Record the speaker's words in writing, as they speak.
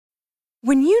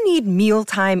When you need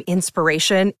mealtime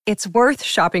inspiration, it's worth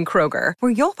shopping Kroger,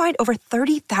 where you'll find over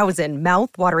 30,000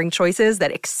 mouth-watering choices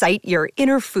that excite your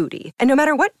inner foodie. And no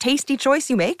matter what tasty choice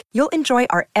you make, you'll enjoy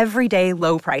our everyday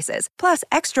low prices, plus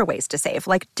extra ways to save,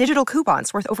 like digital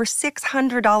coupons worth over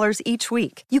 $600 each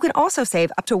week. You can also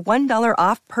save up to $1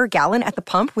 off per gallon at the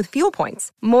pump with fuel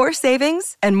points. More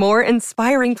savings and more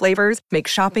inspiring flavors make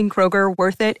shopping Kroger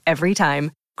worth it every time.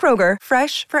 Kroger,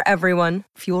 fresh for everyone.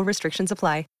 Fuel restrictions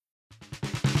apply.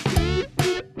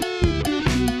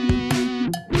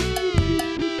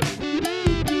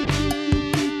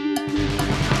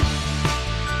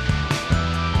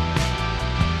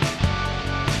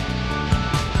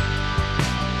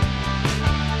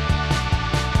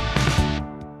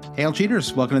 Hail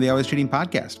cheaters, welcome to the Always Cheating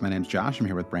Podcast. My name's Josh, I'm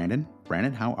here with Brandon.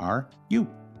 Brandon, how are you?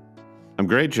 I'm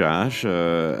great, Josh.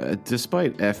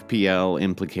 Despite FPL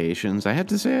implications, I have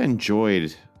to say I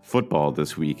enjoyed football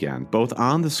this weekend, both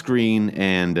on the screen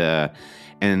and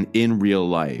in real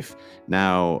life.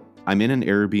 Now, I'm in an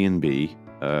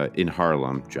Airbnb in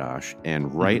Harlem, Josh,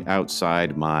 and right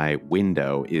outside my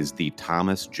window is the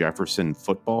Thomas Jefferson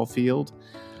football field,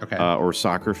 or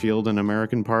soccer field in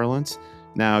American parlance.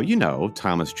 Now, you know,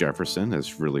 Thomas Jefferson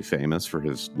is really famous for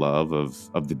his love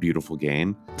of the beautiful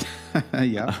game.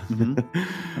 Yeah. Mm-hmm.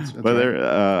 That's but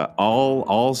right.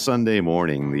 all Sunday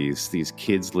morning, these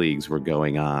kids leagues were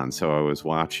going on. So I was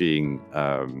watching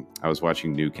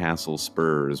Newcastle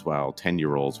Spurs while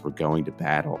 10-year-olds were going to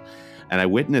battle, and I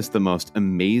witnessed the most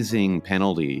amazing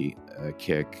penalty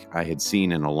kick I had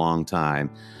seen in a long time.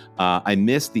 I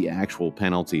missed the actual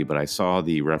penalty, but I saw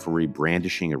the referee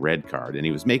brandishing a red card, and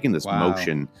he was making this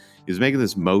motion. He was making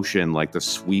this motion like the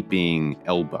sweeping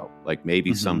elbow, like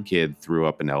maybe some kid threw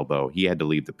up an elbow. He had to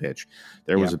leave the pitch.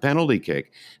 There was a penalty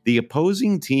kick. The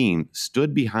opposing team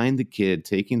stood behind the kid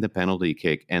taking the penalty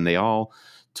kick, and they all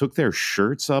took their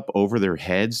shirts up over their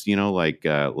heads, you know, like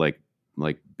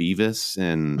Beavis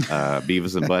and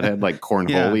Butthead, like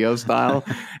Cornholio style,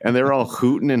 and they're all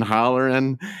hooting and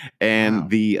hollering, and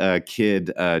the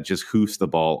kid just hoofs the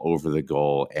ball over the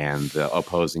goal, and the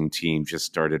opposing team just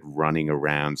started running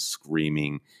around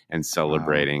screaming and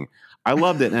celebrating. I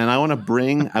loved it, and I want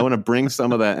to bring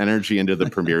some of that energy into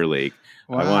the Premier League.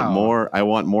 I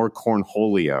want more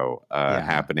Cornholio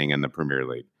happening in the Premier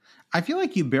League. I feel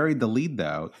like you buried the lead,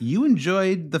 though. You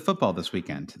enjoyed the football this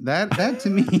weekend. That to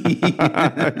me,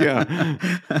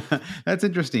 that's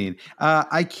interesting.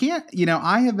 I can't,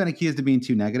 I have been accused of being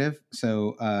too negative.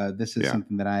 So this is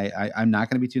something that I'm not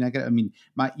going to be too negative. I mean,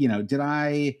 did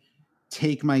I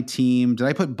take my team? Did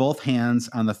I put both hands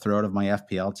on the throat of my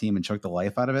FPL team and choke the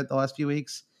life out of it the last few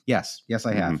weeks? Yes,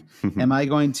 I have. Am I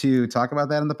going to talk about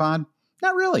that in the pod?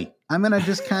 Not really. I'm going to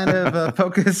just kind of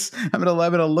focus. I'm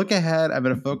going to look ahead. I'm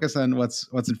going to focus on what's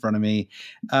in front of me.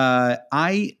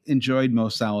 I enjoyed Mo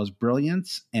Salah's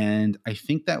brilliance, and I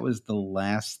think that was the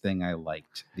last thing I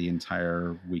liked the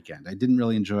entire weekend. I didn't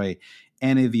really enjoy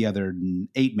any of the other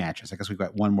 8 matches. I guess we've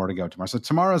got one more to go tomorrow. So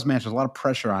tomorrow's match, there's a lot of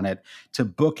pressure on it to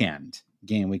bookend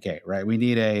game week 8, right? We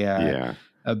need a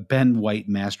Ben White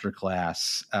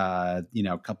masterclass,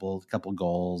 couple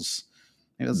goals.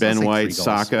 Ben White,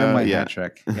 Saka, Ben White hat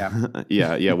trick.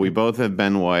 Yeah. yeah. We both have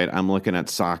Ben White. I'm looking at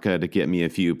Saka to get me a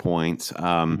few points.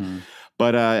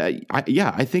 But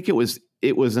I think it was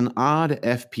an odd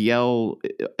FPL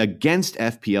against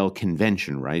FPL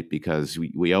convention, right? Because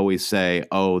we always say,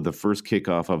 the first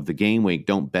kickoff of the game week,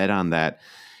 don't bet on that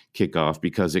kickoff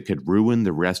because it could ruin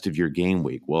the rest of your game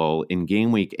week. Well, in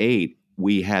game week 8,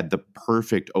 we had the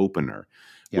perfect opener.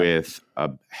 With a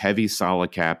heavy Salah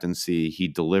captaincy. He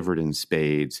delivered in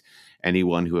spades.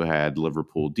 Anyone who had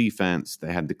Liverpool defense,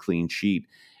 they had the clean sheet,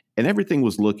 and everything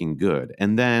was looking good.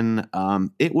 And then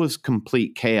it was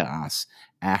complete chaos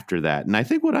after that. And I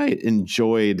think what I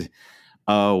enjoyed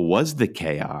was the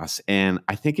chaos. And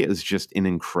I think it was just an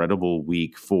incredible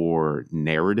week for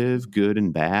narrative, good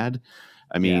and bad.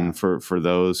 I mean, for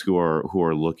those who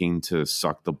are looking to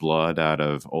suck the blood out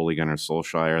of Ole Gunnar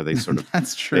Solskjaer, they sort of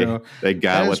that's true. They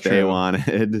got what they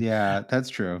wanted. Yeah, that's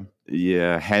true.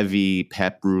 Yeah, heavy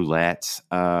Pep roulette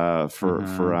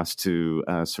for us to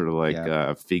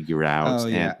figure out. Oh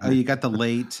yeah, you got the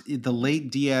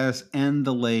late Diaz and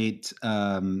the late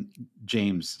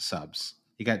James subs.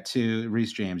 You got 2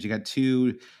 Reece James. You got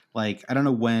 2. Like, I don't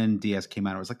know when Diaz came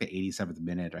out. It was like the 87th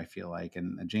minute, I feel like.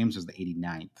 And James was the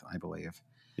 89th, I believe.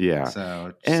 Yeah.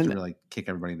 So just to really kick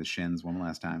everybody in the shins one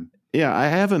last time. Yeah, I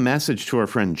have a message to our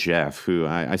friend Jeff, who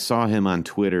I saw him on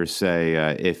Twitter say,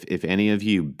 if any of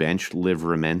you bench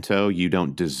Livramento, you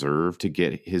don't deserve to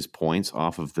get his points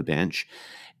off of the bench.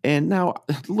 And now,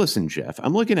 listen, Jeff,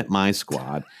 I'm looking at my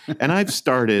squad, and I've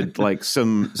started like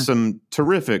some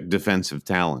terrific defensive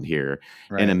talent here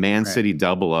in a Man City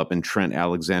double up and Trent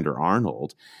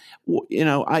Alexander-Arnold. You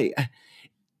know,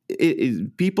 the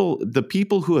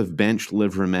people who have benched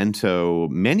Livramento,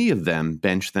 many of them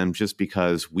bench them just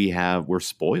because we're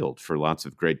spoiled for lots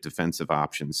of great defensive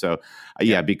options. So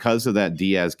because of that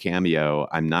Diaz cameo,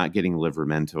 I'm not getting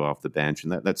Livramento off the bench,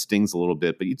 and that stings a little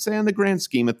bit. But you'd say on the grand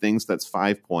scheme of things, that's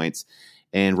 5 points.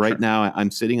 And right now I'm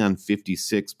sitting on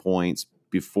 56 points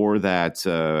before that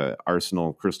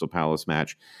Arsenal Crystal Palace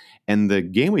match. And the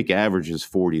game week average is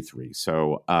 43.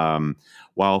 So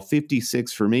while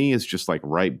 56 for me is just like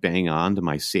right bang on to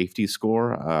my safety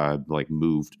score, like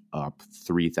moved up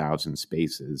 3,000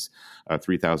 spaces,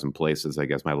 3,000 places. I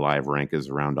guess my live rank is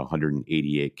around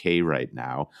 188K right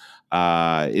now.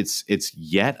 It's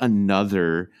yet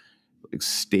another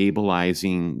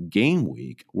stabilizing game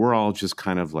week. We're all just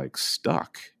kind of like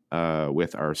stuck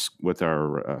with our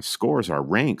scores, our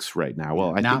ranks right now.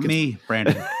 Well, not me,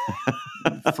 Brandon.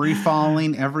 Free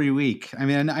falling every week. I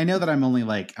mean, I know that I'm only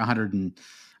like 100 and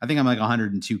I think I'm like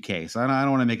 102K. So I don't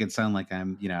want to make it sound like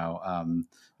I'm,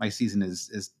 my season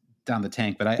is down the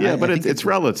tank, but I think it's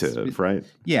relative, right?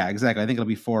 Yeah, exactly. I think it'll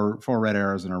be four red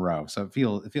arrows in a row. So it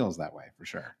feels that way for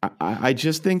sure. I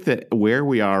just think that where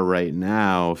we are right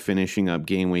now, finishing up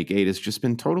game week 8, has just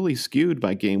been totally skewed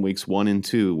by game weeks 1 and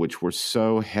 2, which were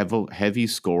so heavy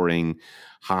scoring,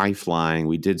 high flying.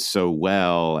 We did so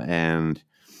well. And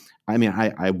I mean,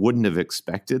 I wouldn't have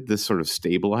expected this sort of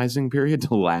stabilizing period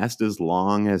to last as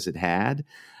long as it had.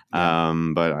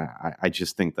 Yeah. But I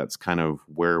just think that's kind of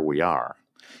where we are.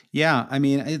 Yeah, I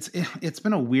mean, it's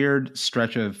been a weird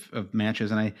stretch of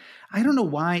matches, and I don't know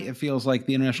why it feels like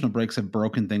the international breaks have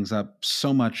broken things up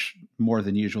so much more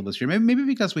than usual this year. Maybe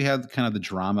because we had kind of the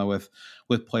drama with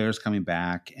players coming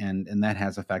back, and that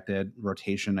has affected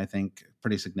rotation, I think,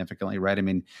 pretty significantly, right? I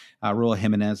mean, Raul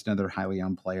Jimenez, another highly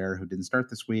young player who didn't start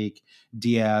this week.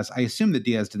 Diaz, I assume that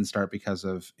Diaz didn't start because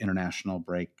of international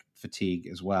break fatigue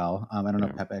as well. I don't know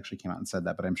if Pep actually came out and said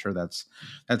that, but I'm sure that's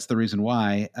the reason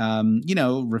why.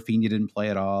 Rafinha didn't play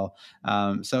at all.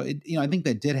 So I think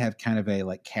that did have kind of a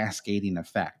like cascading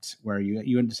effect where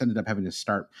you just ended up having to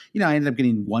start. I ended up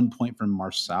getting 1 point from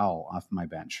Marcel off my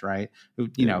bench, right? Who,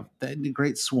 the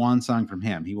great swan song from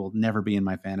him. He will never be in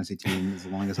my fantasy team as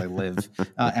long as I live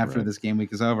after right. This game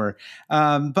week is over.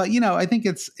 But I think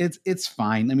it's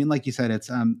fine. I mean, like you said, it's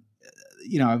I've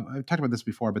talked about this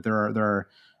before, but there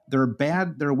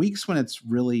are weeks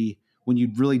when you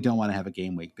really don't want to have a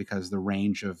game week because the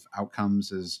range of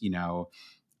outcomes is,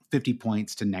 50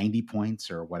 points to 90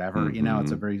 points or whatever, mm-hmm.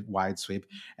 It's a very wide sweep.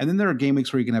 And then there are game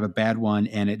weeks where you can have a bad one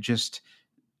and it just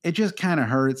kind of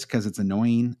hurts because it's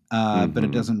annoying. Mm-hmm. But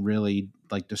it doesn't really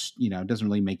it doesn't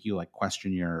really make you like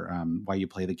question your, why you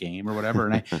play the game or whatever.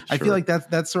 And sure. I feel like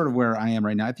that's sort of where I am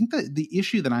right now. I think that the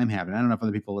issue that I'm having, I don't know if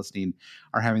other people listening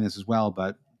are having this as well,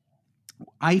 but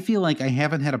I feel like I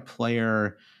haven't had a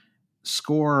player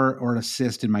score or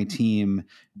assist in my team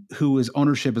whose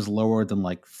ownership is lower than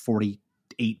like 48%,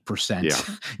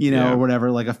 or whatever,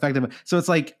 like effective. So it's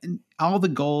like all the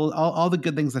goals, all the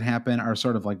good things that happen are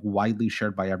sort of like widely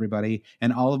shared by everybody.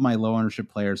 And all of my low ownership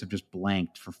players have just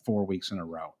blanked for 4 weeks in a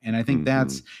row. And I think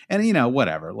that's, and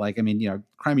whatever, like, I mean,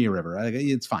 Crimea River,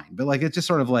 it's fine. But like, it's just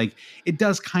sort of like, it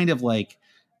does kind of like,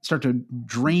 start to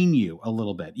drain you a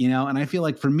little bit, and I feel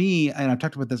like for me, and I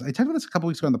talked about this a couple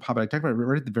weeks ago on the pod, but I talked about it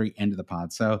right at the very end of the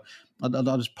pod. So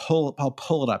I'll just pull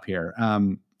it up here,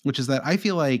 which is that I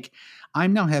feel like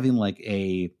I'm now having like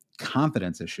a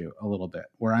confidence issue a little bit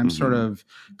where I'm sort of,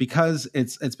 because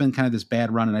it's been kind of this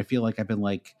bad run. And I feel like I've been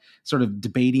like sort of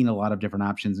debating a lot of different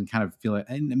options and kind of feel it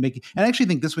and I actually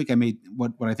think this week I made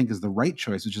what I think is the right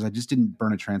choice, which is I just didn't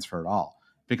burn a transfer at all.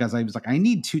 Because I was like, I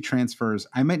need 2 transfers.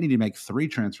 I might need to make 3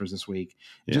 transfers this week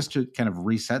just to kind of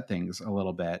reset things a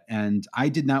little bit. And I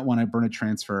did not want to burn a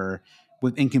transfer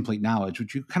with incomplete knowledge,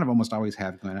 which you kind of almost always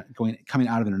have coming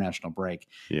out of the international break.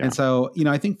 Yeah. And so,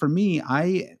 I think for me,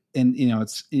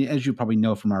 it's, as you probably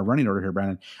know from our running order here,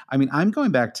 Brandon, I mean, I'm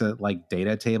going back to like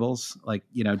data tables, like,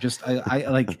 just, I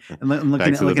like looking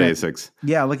back to the basics.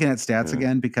 Looking at stats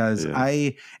again, because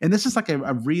and this is like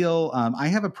a real, I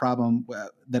have a problem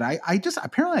that I just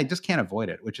can't avoid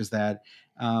it, which is that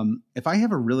if I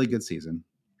have a really good season,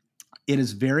 it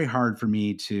is very hard for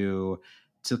me to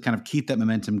kind of keep that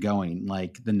momentum going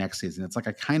like the next season. It's like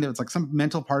it's like some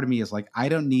mental part of me is like, I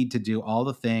don't need to do all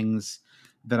the things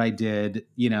that I did,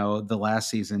 the last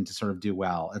season to sort of do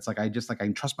well. It's like I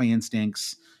can trust my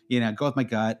instincts, go with my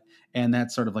gut, and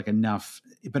that's sort of like enough.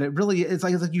 But it really it's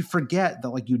like you forget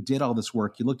that like you did all this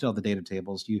work, you looked at all the data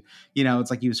tables,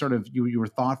 it's like you sort of you were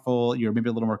thoughtful, you were maybe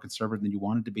a little more conservative than you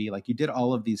wanted to be. Like you did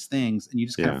all of these things, and you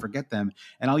just kind of forget them,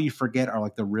 and all you forget are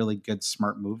like the really good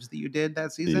smart moves that you did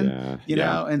that season. You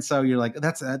know, and so you're like,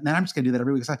 that's and I'm just gonna do that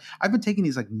every week. So I've been taking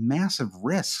these like massive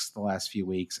risks the last few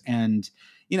weeks, and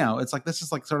it's like this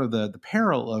is like sort of the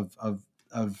peril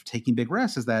of taking big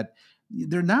risks is that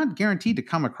they're not guaranteed to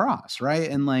come across, right?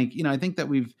 And like, I think that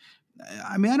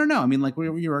I don't know. I mean, like we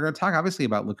were going to talk obviously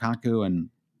about Lukaku and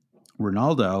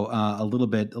Ronaldo a little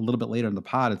bit later in the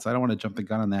pod. And so I don't want to jump the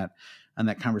gun on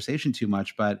that conversation too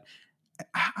much, but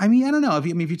I mean, I don't know. If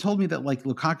you told me that like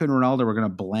Lukaku and Ronaldo were going to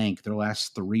blank their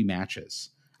last 3 matches,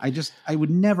 I would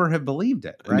never have believed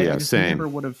it, right? Yeah, I just never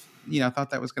would have, thought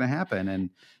that was going to happen. And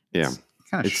yeah.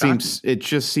 It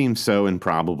just seems so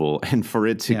improbable, and for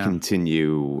it to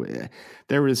continue,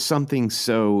 there is something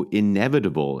so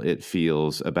inevitable, it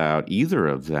feels, about either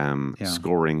of them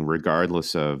scoring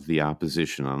regardless of the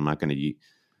opposition. I'm not going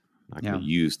to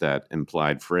use that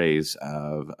implied phrase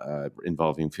of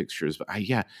involving fixtures, but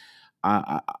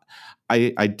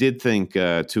I did think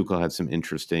Tuchel had some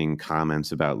interesting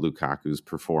comments about Lukaku's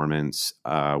performance,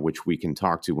 which we can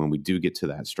talk to when we do get to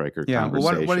that striker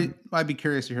conversation. Well, I'd be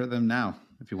curious to hear them now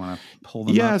if you want to pull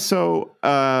them up. Yeah, so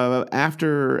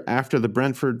after the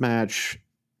Brentford match,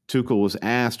 Tuchel was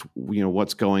asked,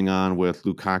 what's going on with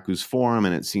Lukaku's form,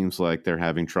 and it seems like they're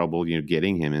having trouble,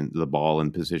 getting him in the ball in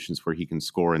positions where he can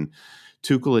score. And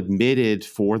Tuchel admitted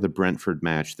for the Brentford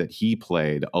match that he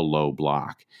played a low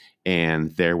block,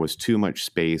 and there was too much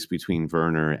space between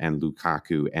Werner and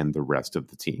Lukaku and the rest of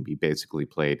the team. He basically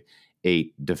played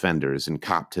 8 defenders and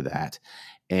copped to that.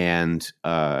 And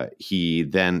he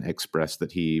then expressed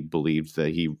that he believed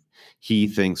that he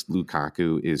thinks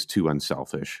Lukaku is too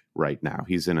unselfish right now.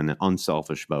 He's in an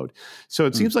unselfish mode. So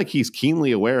it seems like he's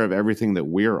keenly aware of everything that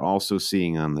we're also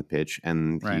seeing on the pitch.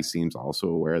 And he seems also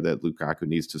aware that Lukaku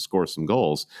needs to score some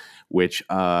goals, which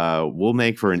will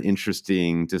make for an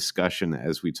interesting discussion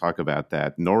as we talk about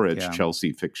that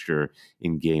Norwich-Chelsea fixture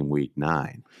in game week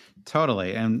 9.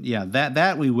 Totally. And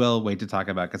that we will wait to talk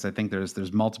about, because I think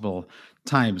there's multiple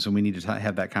times when we need to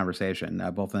have that conversation,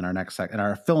 both in our next in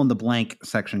our fill in the blank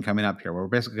section coming up here, where we're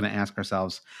basically going to ask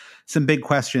ourselves some big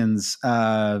questions,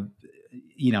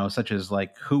 such as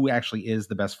like who actually is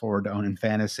the best forward to own in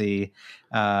fantasy,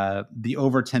 the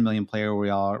over 10 million player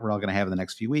we're all going to have in the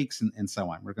next few weeks, and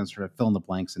so on. We're going to sort of fill in the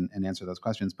blanks and answer those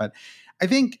questions. But I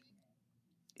think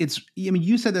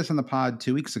you said this on the pod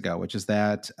 2 weeks ago, which is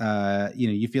that,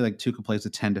 you feel like Tuchel plays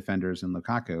with 10 defenders in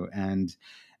Lukaku, and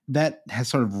that has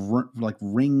sort of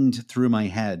ringed through my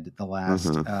head the last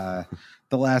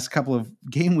couple of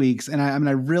game weeks. And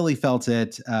I really felt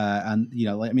it I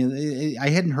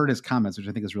hadn't heard his comments, which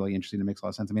I think is really interesting. It makes a lot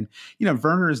of sense. I mean,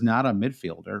 Werner is not a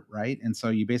midfielder, right? And so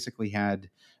you basically had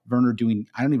Werner doing,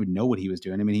 I don't even know what he was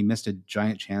doing. I mean, he missed a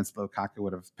giant chance that Lukaku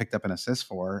would have picked up an assist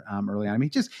for early on. I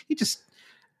mean, he just,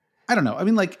 I don't know. I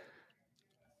mean, like,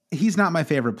 he's not my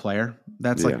favorite player.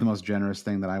 That's like the most generous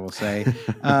thing that I will say.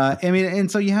 And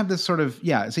so you have this sort of, so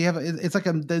you have, it's like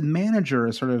the manager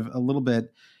is sort of a little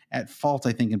bit at fault,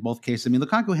 I think, in both cases. I mean,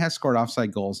 Lukaku has scored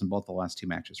offside goals in both the last 2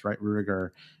 matches, right?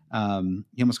 Rudiger, he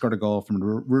almost scored a goal from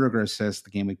Rudiger assist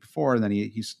the game week before. And then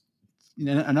he's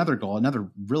another goal, another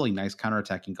really nice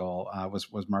counterattacking goal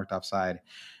was marked offside.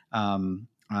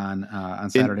 On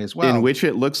Saturday as well. In which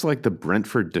it looks like the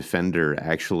Brentford defender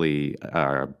actually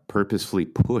purposefully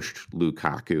pushed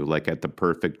Lukaku like at the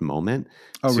perfect moment.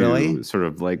 Oh, really? Sort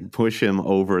of like push him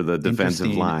over the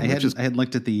defensive line. I had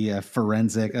looked at the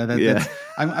forensic. I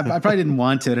probably didn't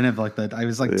want to. I didn't have like that. I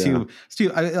was like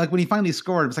like when he finally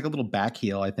scored, it was like a little back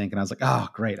heel, I think. And I was like, oh,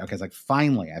 great. Okay. It's like,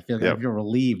 finally, I feel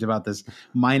relieved about this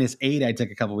 -8 I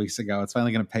took a couple weeks ago. It's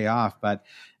finally going to pay off. But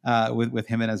with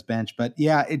him in his bench. But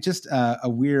it just a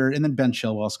weird, and then Ben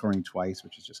Chilwell scoring twice,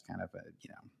 which is just kind of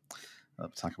I'll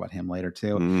talk about him later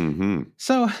too. Mm-hmm.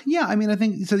 So I mean, I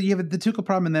think so. You have the Tuchel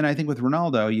problem, and then I think with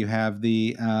Ronaldo, you have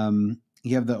the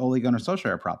Ole Gunnar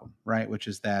Solskjaer problem, right? Which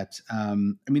is that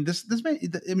and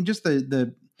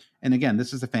again,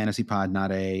 this is a fantasy pod,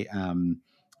 not a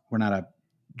we're not a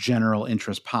general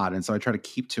interest pod, and so I try to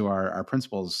keep to our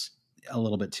principles a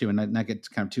little bit too, and not get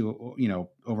kind of too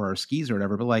over our skis or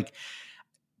whatever. But like,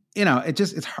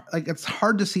 it's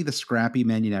hard to see the scrappy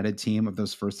Man United team of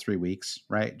those first 3 weeks,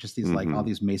 right? Just these like all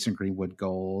these Mason Greenwood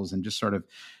goals and just sort of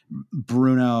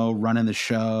Bruno running the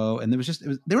show, and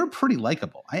they were pretty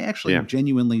likable. I actually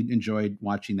genuinely enjoyed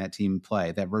watching that team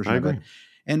play, that version of it.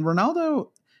 And Ronaldo,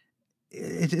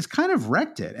 it's kind of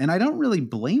wrecked it. And I don't really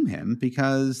blame him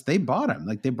because they bought him.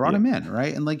 Like they brought him in.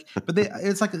 Right. And like, but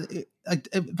it's like,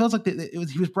 it feels like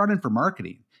he was brought in for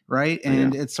marketing. Right.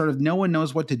 And it's sort of no one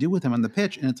knows what to do with him on the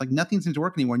pitch. And it's like nothing seems to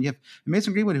work anymore. And you have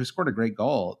Mason Greenwood, who scored a great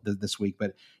goal this week.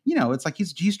 But, it's like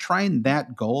he's trying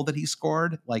that goal that he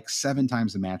scored like 7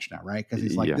 times a match now. Right. Because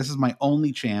he's like, this is my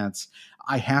only chance.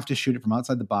 I have to shoot it from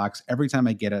outside the box every time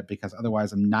I get it because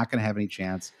otherwise I'm not going to have any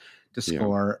chance to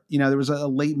score. There was a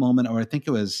late moment, or I think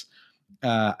it was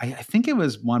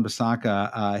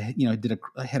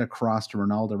Wan-Bissaka, hit a cross to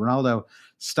Ronaldo. Ronaldo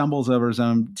stumbles over his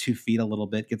own 2 feet a little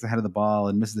bit, gets ahead of the ball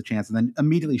and misses the chance, and then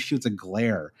immediately shoots a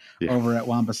glare over at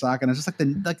Wan-Bissaka. And it's just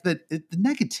like the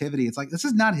negativity. It's like, this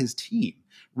is not his team,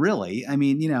 really. I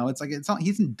mean, it's like, he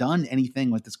hasn't done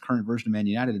anything with this current version of Man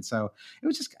United. And so it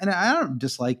was just, and I don't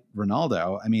dislike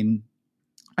Ronaldo. I mean,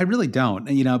 I really don't,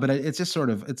 but it's just sort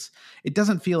of, it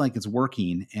doesn't feel like it's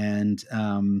working. And,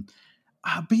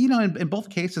 but in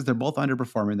both cases, they're both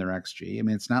underperforming their XG. I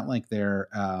mean, it's not like they're.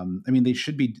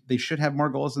 They should have more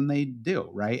goals than they do,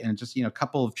 right? And just a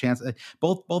couple of chances.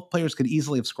 Both players could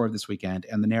easily have scored this weekend,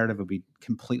 and the narrative would be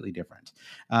completely different.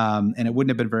 And it wouldn't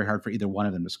have been very hard for either one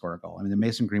of them to score a goal. I mean, the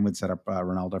Mason Greenwood set up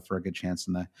Ronaldo for a good chance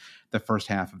in the first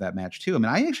half of that match too. I mean,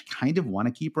 I actually kind of want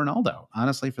to keep Ronaldo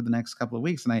honestly for the next couple of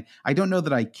weeks, and I don't know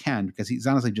that I can because he's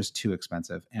honestly just too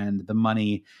expensive, and the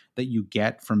money that you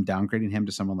get from downgrading him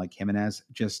to someone like Jimenez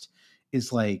just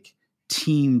is like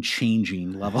team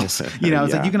changing levels. It's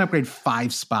like you can upgrade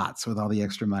 5 spots with all the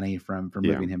extra money from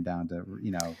moving him down to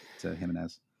to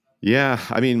Jimenez. Yeah,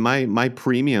 I mean, my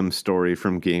premium story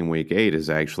from game week 8 is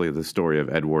actually the story of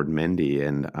Edward Mendy,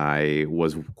 and I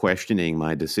was questioning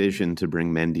my decision to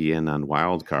bring Mendy in on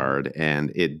wildcard,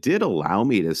 and it did allow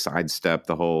me to sidestep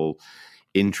the whole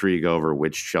intrigue over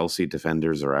which Chelsea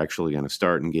defenders are actually going to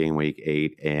start in game week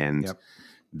 8, and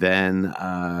then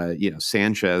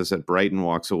Sanchez at Brighton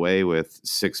walks away with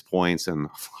 6 points and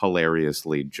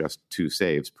hilariously just 2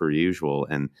 saves per usual,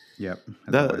 and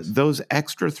those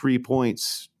extra 3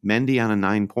 points, Mendy on a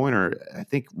 9-pointer, I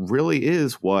think really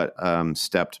is what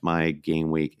stepped my game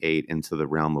week 8 into the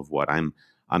realm of what I'm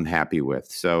happy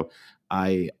with. So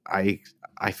I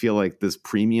feel like this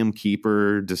premium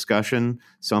keeper discussion,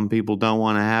 some people don't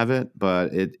want to have it,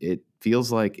 but it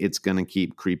feels like it's going to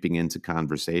keep creeping into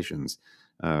conversations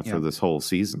for this whole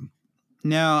season.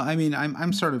 No, I mean,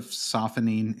 I'm sort of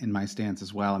softening in my stance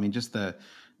as well. I mean, just the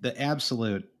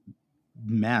absolute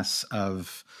mess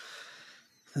of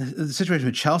the situation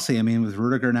with Chelsea. I mean, with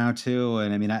Rudiger now too,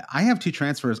 and I mean, I have 2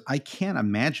 transfers. I can't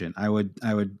imagine I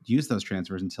would use those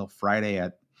transfers until Friday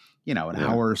at an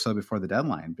hour or so before the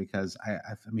deadline, because I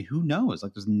mean, who knows?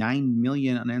 Like, there's 9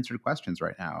 million unanswered questions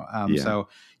right now. So,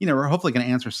 we're hopefully going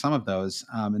to answer some of those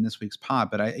in this week's pod.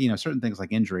 But certain things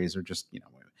like injuries are just,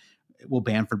 will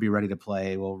Bamford be ready to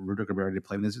play? Will Rudiger be ready to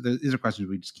play? These are questions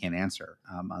we just can't answer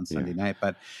on Sunday night.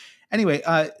 But anyway,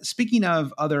 speaking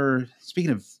of,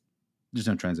 there's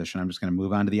no transition. I'm just going to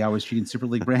move on to the Always Cheating Super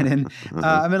League, Brandon.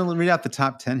 I'm going to read out the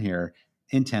top 10 here.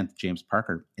 In 10th, James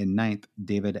Parker. In 9th,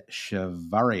 David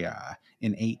Chavaria.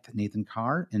 In 8th, Nathan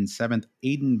Carr. In 7th,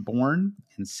 Aidan Bourne.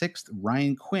 In 6th,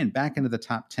 Ryan Quinn. Back into the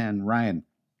top 10, Ryan.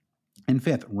 In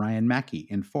 5th, Ryan Mackey.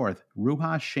 In 4th,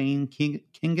 Ruha Shane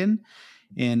Kingen.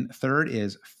 In 3rd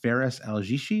is Faris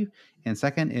El-Jishi. In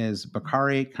 2nd is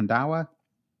Bakari Kandawa.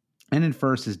 And in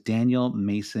 1st is Daniel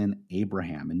Mason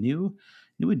Abraham. A new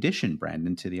addition,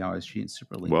 Brandon, to the Always Cheating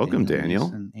Super League. Welcome, Daniel.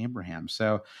 Mason Abraham.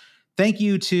 So, thank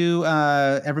you to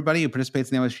everybody who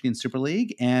participates in the Always Cheating Super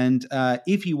League. And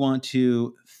if you want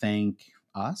to thank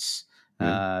us,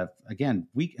 again,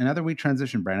 another week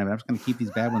transition, Brandon, but I'm just going to keep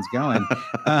these bad ones going.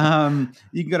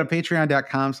 You can go to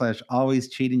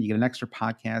patreon.com/alwayscheating. You get an extra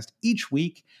podcast each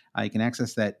week. You can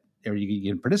access that, or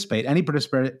you can participate.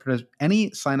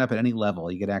 Any sign up at any level,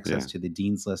 you get access to the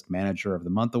Dean's List Manager of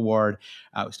the Month award.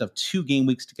 We still have 2 game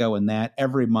weeks to go in that.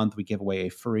 Every month we give away a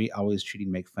free Always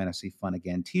Cheating Make Fantasy Fun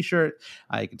Again t-shirt.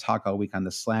 You can talk all week on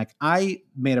the Slack. I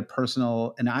made a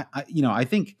personal, and I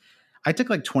think I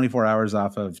took like 24 hours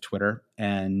off of Twitter,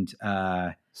 and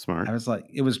smart. I was like,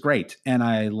 it was great, and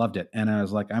I loved it. And I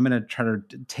was like, I'm going to try to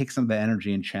take some of the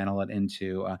energy and channel it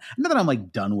into, not that I'm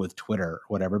like done with Twitter or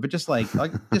whatever, but just like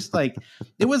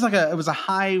it was a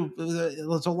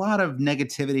lot of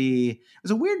negativity. It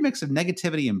was a weird mix of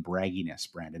negativity and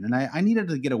bragginess, Brandon. And I needed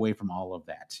to get away from all of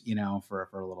that, for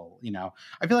a little,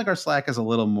 I feel like our Slack is a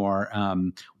little more,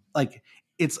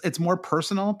 it's more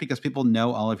personal because people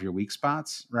know all of your weak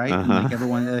spots, right? And Uh-huh. like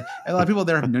everyone, a lot of people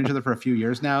there have known each other for a few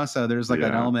years now, so there's like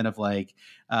an element of like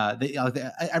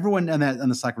everyone on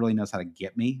the Slack really knows how to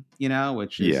get me,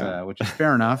 which is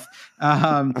fair enough.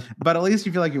 But at least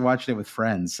you feel like you're watching it with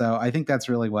friends. So I think that's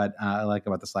really what I like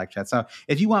about the Slack chat. So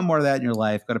if you want more of that in your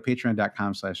life, go to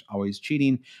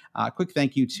patreon.com/alwayscheating. Quick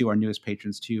thank you to our newest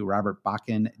patrons too: Robert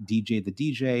Bakken, DJ the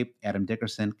DJ, Adam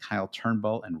Dickerson, Kyle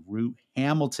Turnbull, and Rue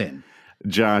Hamilton.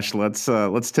 Josh,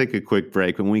 let's take a quick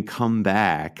break. When we come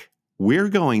back, we're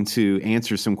going to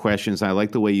answer some questions. I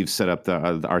like the way you've set up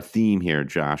our theme here,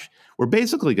 Josh. We're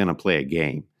basically going to play a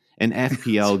game, an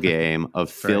FPL game of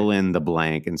fill in the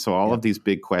blank. And so all of these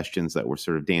big questions that we're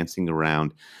sort of dancing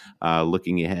around,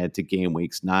 looking ahead to game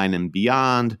weeks 9 and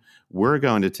beyond, we're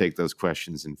going to take those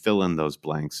questions and fill in those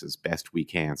blanks as best we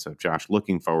can. So, Josh,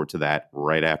 looking forward to that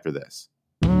right after this.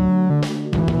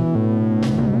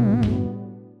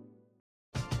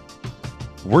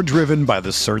 We're driven by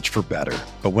the search for better.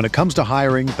 But when it comes to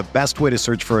hiring, the best way to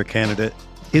search for a candidate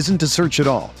isn't to search at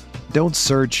all. Don't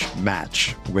search,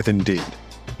 match with Indeed.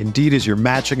 Indeed is your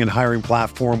matching and hiring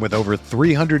platform with over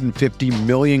 350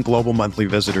 million global monthly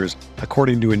visitors,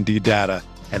 according to Indeed data,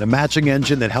 and a matching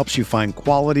engine that helps you find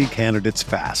quality candidates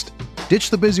fast.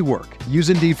 Ditch the busy work. Use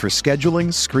Indeed for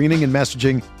scheduling, screening, and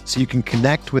messaging so you can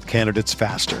connect with candidates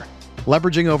faster.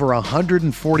 Leveraging over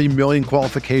 140 million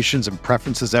qualifications and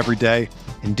preferences every day,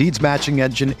 Indeed's matching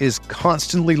engine is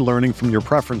constantly learning from your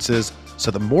preferences,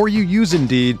 so the more you use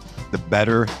Indeed, the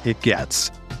better it gets.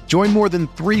 Join more than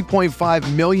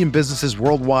 3.5 million businesses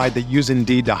worldwide that use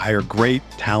Indeed to hire great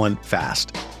talent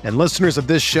fast. And listeners of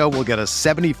this show will get a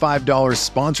 $75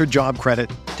 sponsored job credit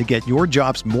to get your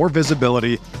jobs more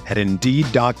visibility at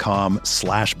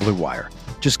Indeed.com/Blue Wire.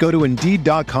 Just go to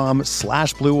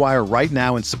Indeed.com/Blue Wire right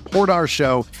now and support our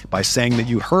show by saying that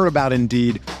you heard about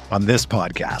Indeed on this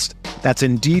podcast. That's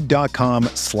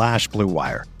Indeed.com/Blue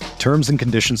Wire. Terms and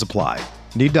conditions apply.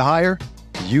 Need to hire?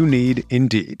 You need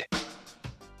Indeed.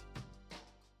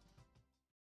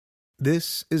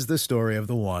 This is the story of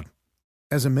the one.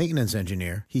 As a maintenance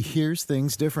engineer, he hears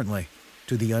things differently.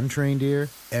 To the untrained ear,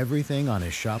 everything on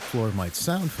his shop floor might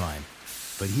sound fine,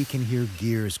 but he can hear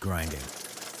gears grinding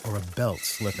or a belt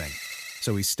slipping.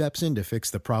 So he steps in to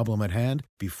fix the problem at hand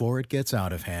before it gets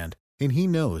out of hand. And he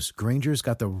knows Grainger's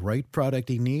got the right product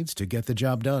he needs to get the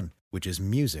job done, which is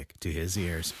music to his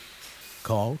ears.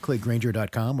 Call, click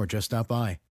Grainger.com, or just stop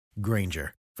by.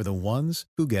 Grainger, for the ones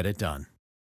who get it done.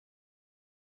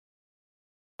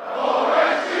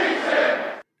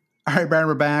 All right, Brian,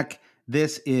 we're back.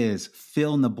 This is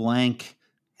Fill in the Blank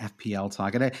FPL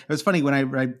talk. And it was funny when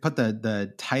I put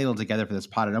the title together for this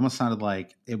pod, it almost sounded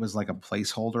like it was like a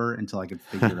placeholder until I could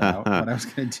figure out what I was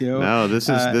going to do. No, this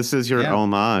is your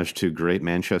homage to great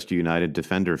Manchester United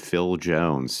defender Phil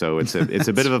Jones. So it's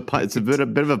a bit of a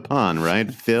pun,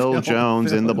 right? Phil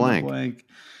Jones in the blank.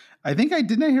 I think I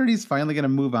hear he's finally going to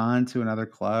move on to another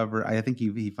club, or I think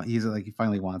he's like he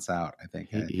finally wants out. I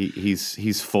think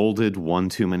he's folded one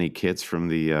too many kits from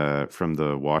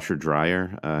the washer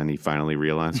dryer, and he finally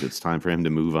realized it's time for him to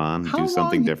move on, do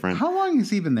something different. How long has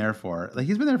he been there for? Like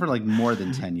he's been there for like more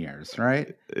than 10 years,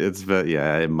 right?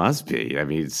 It must be. I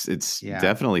mean, it's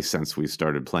definitely since we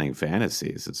started playing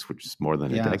fantasies. It's more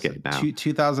than a decade now.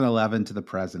 2011 to the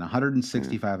present,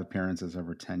 165 appearances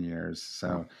over 10 years.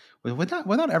 So.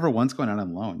 Without ever once going out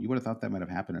on loan, you would have thought that might have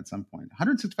happened at some point.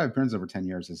 165 appearances over 10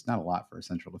 years is not a lot for a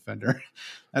central defender.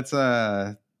 That's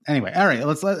anyway. All right,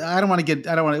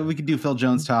 we could do Phil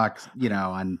Jones talk,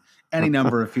 on any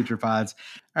number of future pods.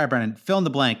 All right, Brennan, fill in the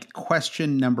blank.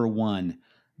 Question number 1,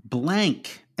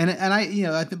 blank. And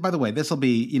I think, by the way, this will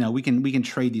be, we can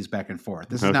trade these back and forth.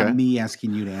 This is not me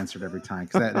asking you to answer it every time,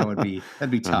 because that'd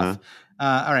be tough.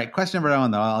 All right, question number 1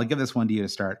 though. I'll give this one to you to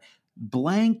start.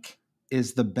 Blank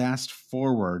is the best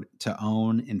forward to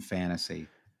own in fantasy?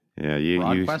 Yeah,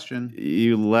 you question.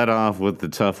 You let off with the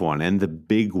tough one and the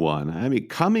big one. I mean,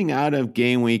 coming out of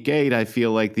game week 8, I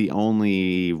feel like the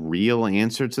only real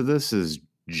answer to this is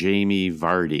Jamie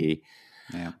Vardy.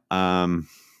 Yeah.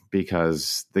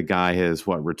 Because the guy has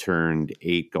returned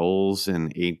 8 goals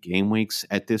in 8 game weeks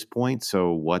at this point.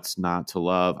 So what's not to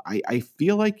love? I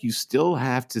feel like you still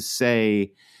have to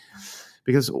say,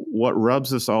 because what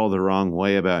rubs us all the wrong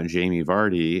way about Jamie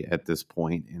Vardy at this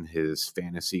point in his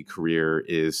fantasy career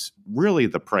is really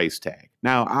the price tag.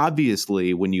 Now,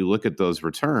 obviously, when you look at those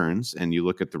returns and you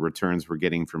look at the returns we're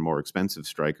getting from more expensive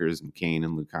strikers and Kane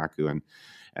and Lukaku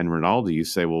and Ronaldo, you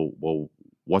say, well,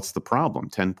 what's the problem?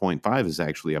 10.5 is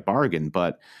actually a bargain.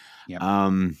 But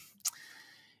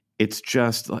it's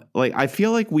just like I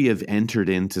feel like we have entered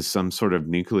into some sort of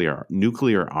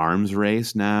nuclear arms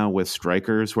race now with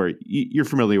strikers, where you're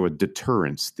familiar with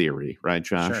deterrence theory, right,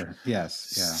 Josh? Sure.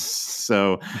 Yes. Yeah.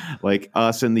 So, like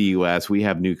us in the U.S., we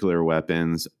have nuclear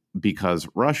weapons because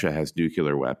Russia has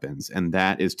nuclear weapons, and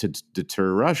that is to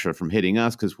deter Russia from hitting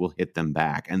us because we'll hit them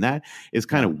back. And that is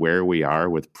kind of where we are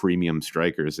with premium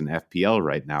strikers in FPL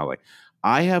right now. Like,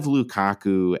 I have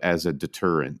Lukaku as a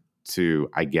deterrent to,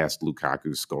 I guess,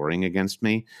 Lukaku scoring against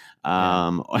me,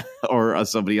 or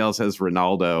somebody else has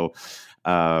Ronaldo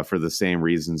for the same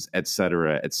reasons, et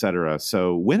cetera, et cetera.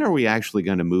 So when are we actually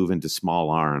going to move into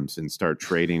small arms and start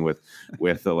trading with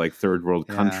like third world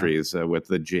countries, with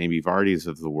the Jamie Vardys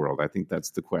of the world? I think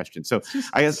that's the question. So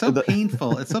I guess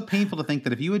painful. It's so painful to think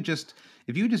that if you had just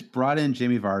brought in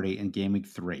Jamie Vardy in game week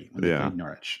 3 when they played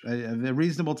Norwich, a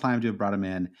reasonable time to have brought him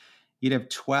in, you'd have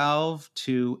 12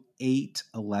 to 8,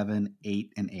 11,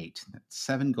 8, and 8. That's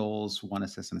 7 goals, 1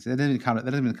 assist. And that doesn't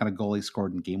even count a goal he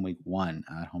scored in game week 1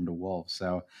 at home to Wolves.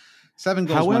 So 7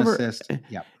 goals, 1 assist.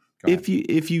 Yeah. If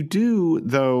you do,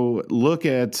 though, look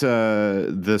at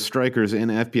the strikers in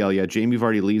FPL, Jamie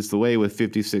Vardy leads the way with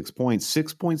 56 points.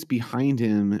 6 points behind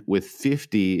him with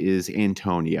 50 is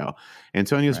Antonio.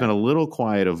 Antonio's been a little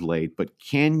quiet of late, but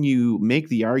can you make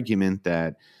the argument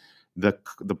that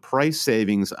the price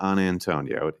savings on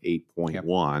Antonio at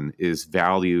 8.1 is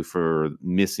value for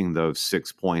missing those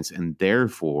 6 points, and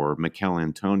therefore Mikel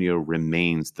Antonio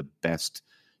remains the best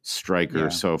striker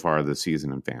so far this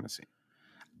season in fantasy?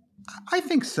 I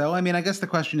think so. I mean, I guess the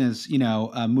question is,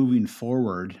 moving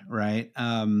forward, right?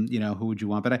 Who would you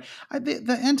want? But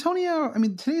the Antonio, I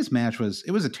mean, today's match was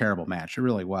a terrible match. It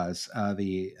really was.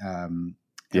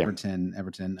 Everton,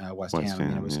 West Ham. I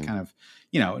mean, it was kind of,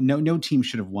 no team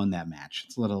should have won that match.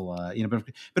 It's a little,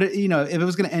 but if it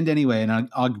was going to end anyway, an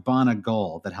Ogbonna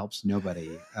goal that helps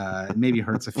nobody, maybe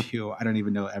hurts a few. I don't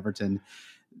even know Everton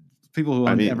people who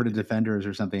own Everton defenders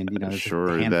or something.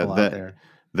 Sure, a handful out there.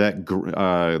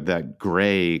 That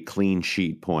gray clean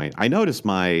sheet point. I noticed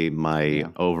my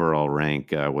overall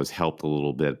rank was helped a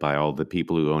little bit by all the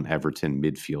people who own Everton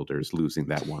midfielders losing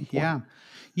that 1 point.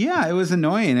 Yeah, it was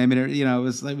annoying. I mean, it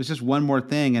was just one more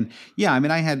thing, and I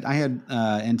mean, I had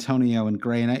Antonio and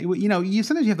Gray, and you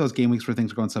sometimes you have those game weeks where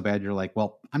things are going so bad, you're like,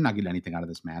 well, I'm not getting anything out of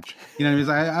this match.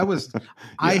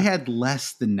 I had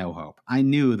less than no hope. I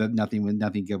knew that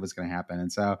nothing good was going to happen, and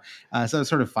so I was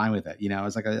sort of fine with it. I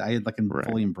was like, I had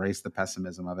fully embraced the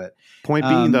pessimism of it. Point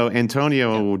being, though,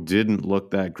 Antonio didn't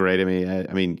look that great.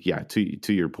 I mean,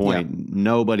 to your point,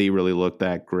 nobody really looked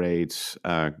that great.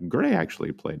 Gray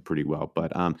actually played pretty well,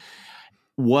 but.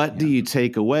 What do you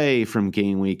take away from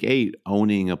game week 8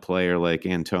 owning a player like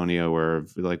Antonio, where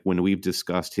like when we've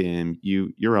discussed him,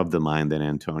 you're of the mind that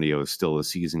Antonio is still a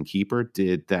season keeper?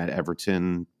 Did that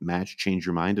Everton match change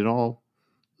your mind at all?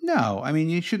 No, I mean,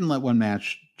 you shouldn't let one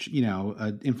match,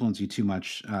 influence you too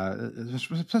much,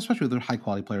 especially with high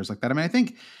quality players like that. I mean, I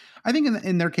think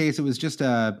in their case, it was just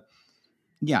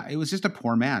it was just a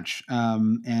poor match.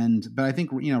 But I think,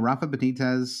 Rafa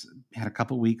Benitez had a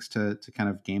couple weeks to kind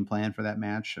of game plan for that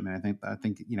match. I mean, I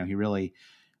think, he really,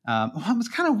 it was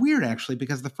kind of weird actually,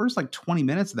 because the first 20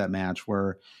 minutes of that match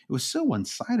it was so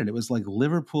one-sided. It was like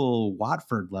Liverpool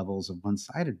Watford levels of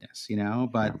one-sidedness,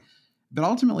 but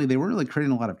ultimately they weren't really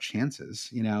creating a lot of chances.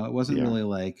 It wasn't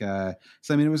really so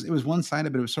I mean, it was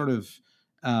one-sided, but it was sort of,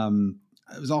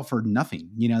 it was all for nothing.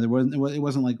 It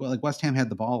wasn't like West Ham had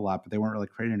the ball a lot, but they weren't really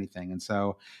creating anything. And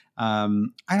so I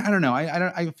don't know.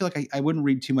 I feel like I wouldn't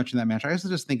read too much in that match. I also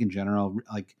just think in general,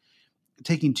 like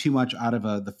taking too much out of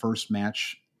the first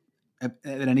match that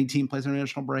any team plays an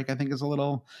international break, I think is a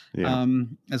little,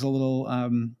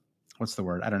 what's the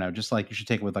word? I don't know. Just like you should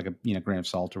take it with like a grain of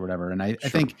salt or whatever. And I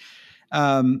think,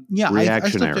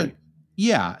 reactionary.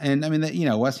 And I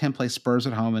mean, West Ham plays Spurs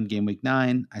at home in game week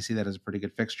 9. I see that as a pretty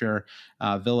good fixture.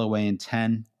 Villa away in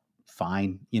 10,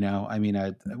 fine. I mean,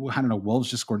 I don't know. Wolves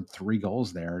just scored 3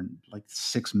 goals there in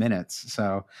 6 minutes.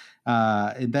 So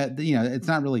it's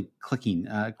not really clicking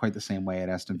quite the same way at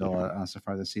Aston Villa so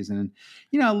far this season.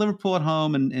 And Liverpool at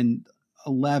home and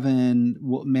 11,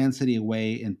 Man City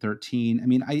away in 13. I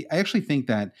mean, I actually think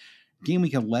that game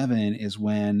week 11 is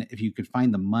when, if you could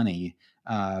find the money,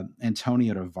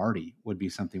 Antonio to Vardy would be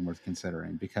something worth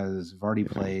considering, because Vardy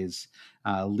plays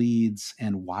Leeds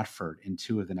and Watford in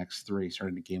 2 of the next 3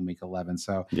 starting at game week 11.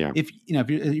 So if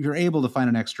you're able to find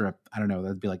an extra, I don't know,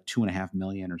 that'd be like $2.5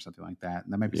 million or something like that.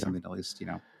 And that might be something to at least,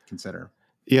 consider.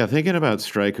 Yeah, thinking about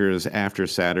strikers after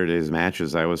Saturday's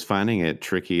matches, I was finding it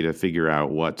tricky to figure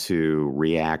out what to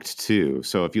react to.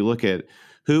 So if you look at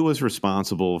who was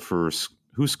responsible for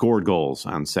who scored goals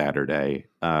on Saturday,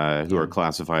 who are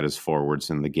classified as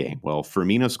forwards in the game. Well,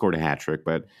 Firmino scored a hat trick,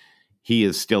 but he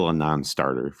is still a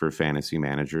non-starter for fantasy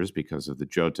managers because of the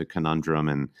Jota conundrum.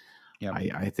 And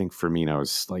I think Firmino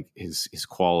is like his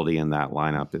quality in that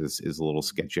lineup is a little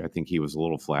sketchy. I think he was a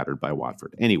little flattered by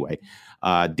Watford. Anyway,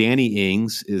 Danny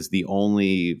Ings is the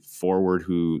only forward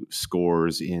who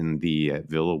scores in the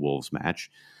Villa Wolves match.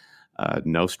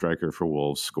 No striker for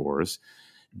Wolves scores.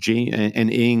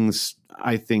 And Ings,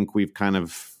 I think we've kind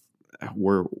of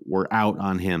we're out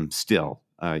on him still.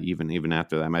 Even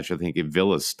after that match, I think if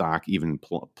Villa's stock even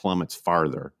plummets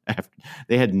farther.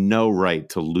 They had no right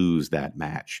to lose that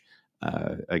match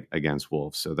against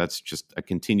Wolves. So that's just a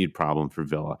continued problem for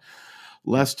Villa.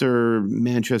 Leicester,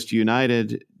 Manchester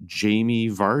United, Jamie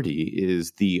Vardy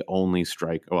is the only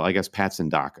striker. Well, I guess Patson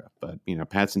Daka, but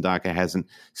Patson Daka hasn't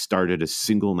started a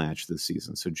single match this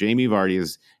season. So Jamie Vardy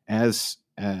is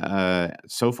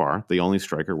so far the only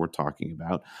striker we're talking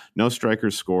about. No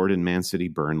strikers scored in Man City,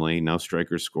 Burnley. No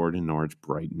strikers scored in Norwich,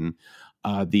 Brighton.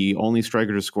 The only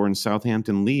striker to score in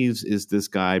Southampton Leeds is this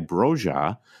guy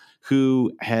Broja,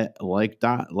 who like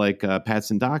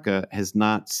Patson Daka has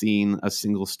not seen a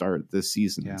single start this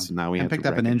season. Yeah. So now we have picked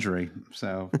up an injury.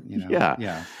 So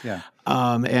yeah.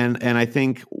 And I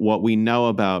think what we know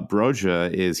about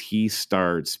Broja is he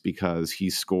starts because he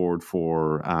scored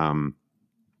for I'm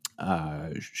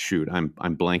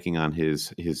blanking on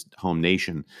his home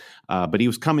nation, but he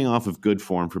was coming off of good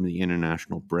form from the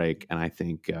international break, and I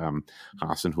think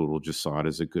Hasenhüttl just saw it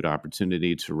as a good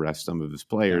opportunity to rest some of his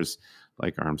players.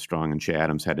 Like Armstrong and Che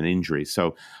Adams had an injury.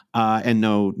 So, and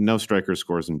no striker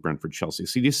scores in Brentford Chelsea.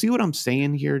 So do you see what I'm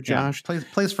saying here, Josh? Yeah,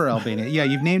 plays for Albania. Yeah,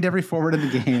 you've named every forward in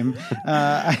the game.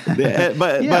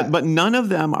 But none of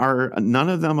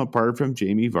them apart from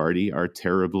Jamie Vardy are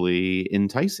terribly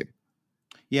enticing.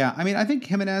 Yeah, I mean, I think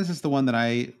Jimenez is the one that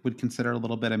I would consider a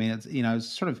little bit. I mean, it's I was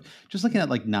sort of just looking at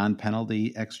like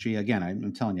non-penalty XG. Again,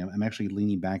 I'm telling you, I'm actually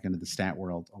leaning back into the stat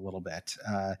world a little bit.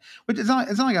 Which it's not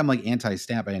like I'm like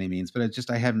anti-stat by any means, but it's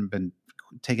just I haven't been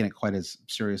taking it quite as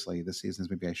seriously this season as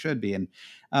maybe I should be. And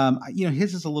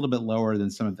his is a little bit lower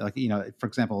than some of the, for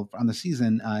example, on the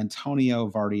season, Antonio,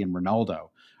 Vardy, and Ronaldo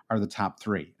are the top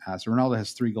three. So Ronaldo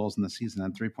has 3 goals in the season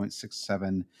on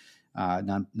 3.67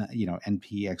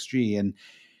 NPXG. And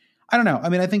I don't know. I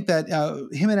mean, I think that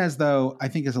Jimenez, though, I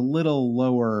think is a little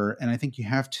lower, and I think you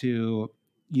have to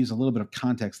use a little bit of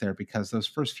context there because those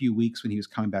first few weeks when he was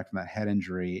coming back from that head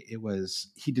injury,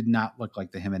 he did not look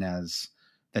like the Jimenez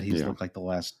that he's looked like the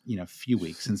last few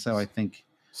weeks, and so I think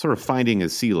sort of finding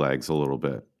his sea legs a little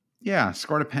bit. Yeah,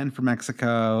 scored a pen for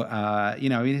Mexico.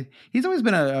 He's always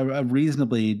been a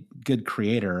reasonably good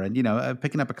creator, and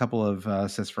picking up a couple of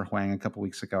assists for Hwang a couple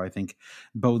weeks ago, I think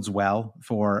bodes well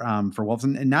for Wolves.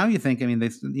 And now you think, I mean, they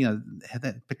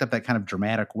picked up that kind of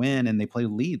dramatic win, and they play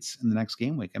Leeds in the next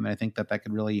game week. I mean, I think that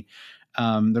could really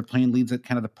they're playing Leeds at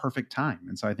kind of the perfect time,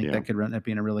 and so I think that could end up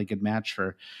being a really good match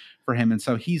for him. And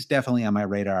so he's definitely on my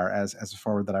radar as a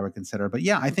forward that I would consider. But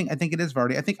yeah, I think it is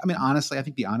Vardy. Honestly, I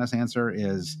think the honest answer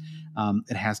is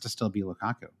it has to still be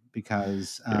Lukaku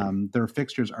because their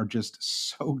fixtures are just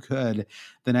so good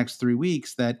the next 3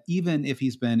 weeks that even if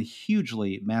he's been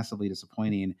massively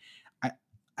disappointing,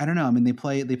 I don't know. I mean, they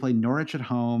play Norwich at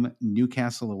home,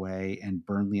 Newcastle away, and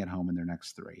Burnley at home in their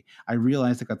next 3. I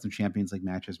realize they got some Champions League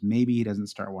matches. Maybe he doesn't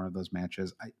start one of those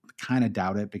matches. I kind of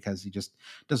doubt it because he just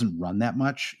doesn't run that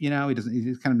much. He doesn't.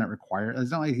 He's kind of not required. It's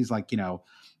not like he's like going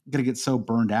to get so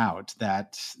burned out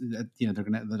that they're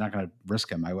not going to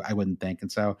risk him. I wouldn't think.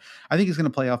 And so I think he's going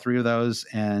to play all 3 of those.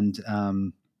 And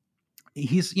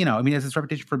he's he has this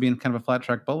reputation for being kind of a flat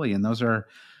track bully, and those are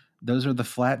the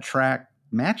flat track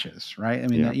matches, right? I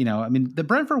mean, the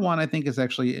Brentford one I think is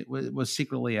actually was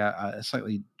secretly a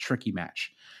slightly tricky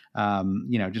match.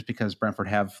 Just because Brentford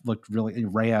have looked really,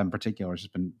 Raya in particular has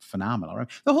just been phenomenal. Right?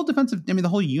 The whole the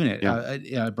whole unit,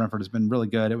 Brentford has been really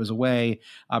good. It was away.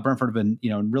 Brentford have been,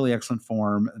 in really excellent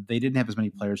form. They didn't have as many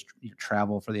players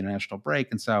travel for the international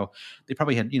break, and so they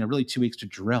probably had, really 2 weeks to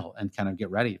drill and kind of get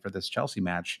ready for this Chelsea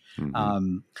match.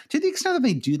 Mm-hmm. To the extent that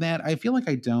they do that, I feel like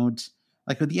I don't.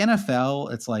 Like with the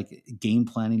NFL, it's like game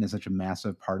planning is such a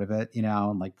massive part of it,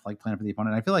 and like planning for the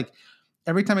opponent. I feel like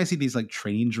every time I see these like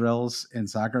training drills in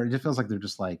soccer, it just feels like they're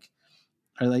just like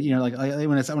Or like, like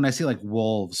when I see like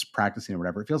wolves practicing or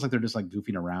whatever, it feels like they're just like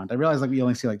goofing around. I realize like we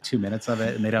only see like 2 minutes of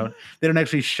it, and they don't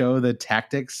actually show the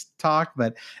tactics talk,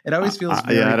 but it always feels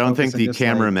very I don't think the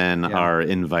cameramen like, are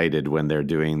invited when they're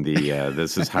doing the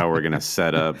this is how we're going to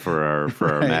set up for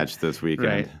our match this weekend.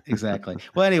 Right, exactly.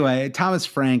 Well, anyway, Thomas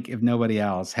Frank, if nobody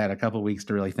else, had a couple weeks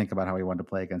to really think about how he wanted to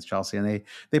play against Chelsea, and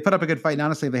they put up a good fight. And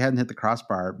honestly, if they hadn't hit the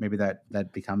crossbar, maybe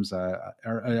that becomes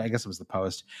or I guess it was the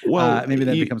post. Well, maybe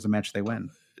that becomes a match they win.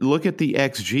 Look at the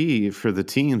XG for the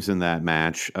teams in that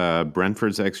match.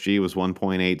 Brentford's XG was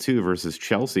 1.82 versus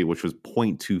Chelsea, which was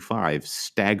 0.25,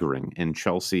 staggering. And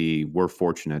Chelsea were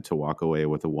fortunate to walk away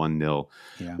with a 1-0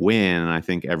 win. And I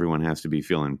think everyone has to be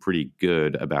feeling pretty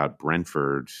good about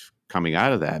Brentford coming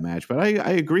out of that match. But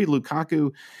I agree,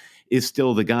 Lukaku is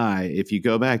still the guy. If you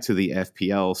go back to the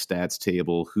FPL stats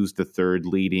table, who's the third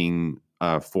leading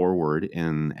forward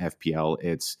in FPL?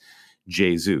 It's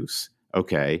Jesus.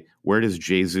 Okay, where does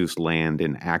Jesus land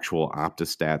in actual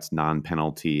OptaStats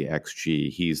non-penalty XG?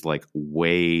 He's like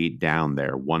way down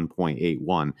there,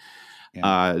 1.81.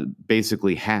 Yeah.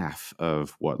 Basically half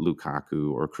of what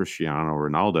Lukaku or Cristiano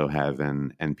Ronaldo have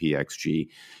in NPXG.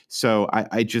 So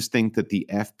I just think that the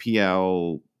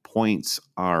FPL points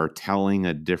are telling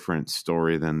a different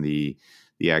story than the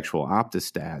actual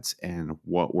OptaStats. And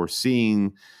what we're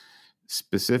seeing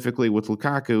specifically with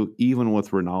Lukaku, even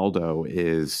with Ronaldo,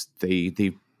 is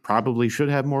they probably should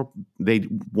have more. They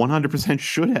 100%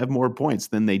 should have more points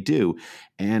than they do.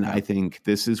 And I think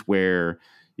this is where,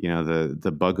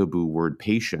 the bugaboo word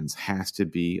patience has to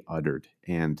be uttered.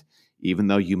 And even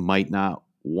though you might not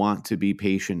want to be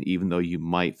patient, even though you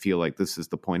might feel like this is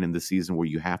the point in the season where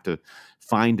you have to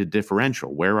find a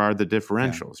differential, where are the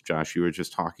differentials? Yeah. Josh, you were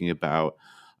just talking about,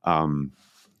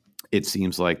 it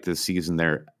seems like this season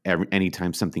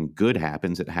anytime something good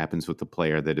happens, it happens with a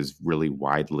player that is really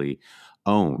widely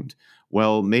owned.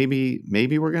 Well, maybe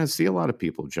we're going to see a lot of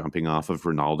people jumping off of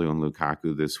Ronaldo and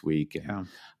Lukaku this week. Yeah.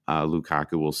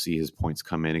 Lukaku will see his points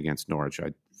come in against Norwich.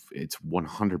 It's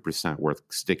 100% worth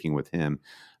sticking with him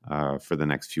for the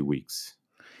next few weeks.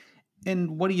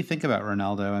 And what do you think about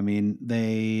Ronaldo? I mean,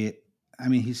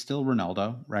 he's still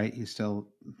Ronaldo, right? He's still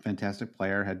a fantastic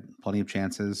player, had plenty of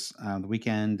chances the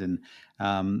weekend. And,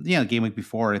 the game week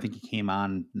before, I think he came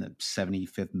on in the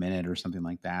 75th minute or something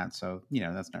like that. So,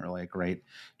 that's not really a great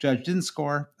judge. Didn't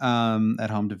score at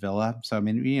home to Villa. So, I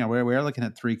mean, we're looking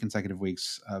at 3 consecutive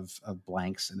weeks of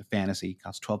blanks in the fantasy.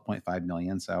 Cost 12.5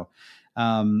 million. So,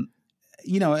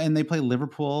 and they play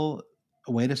Liverpool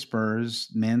away to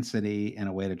Spurs, Man City, and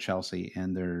away to Chelsea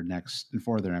in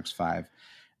four of their next 5.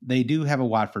 They do have a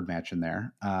Watford match in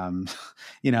there, but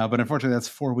unfortunately that's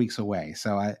 4 weeks away.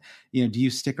 So do you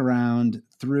stick around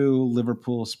through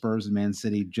Liverpool, Spurs, and Man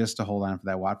City just to hold on for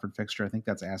that Watford fixture? I think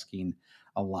that's asking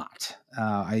a lot.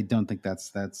 I don't think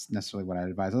that's necessarily what I'd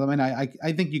advise. I mean,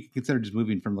 I think you could consider just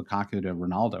moving from Lukaku to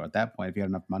Ronaldo at that point if you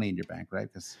had enough money in your bank,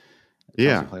 right? Because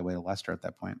you play away to Leicester at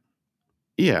that point.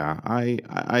 Yeah,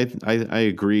 I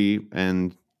agree.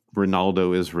 And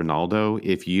Ronaldo is Ronaldo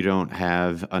if you don't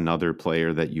have another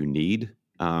player that you need.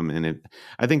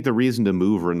 I think the reason to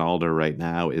move Ronaldo right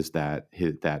now is that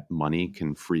that money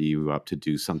can free you up to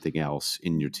do something else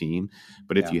in your team.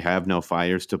 But if you have no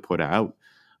fires to put out,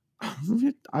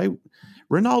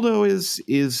 Ronaldo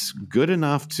is good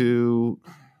enough to.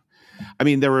 I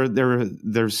mean,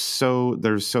 there's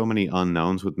so many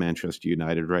unknowns with Manchester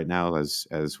United right now, as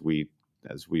we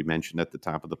mentioned at the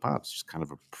top of the pod. It's just kind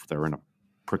of they're in a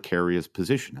precarious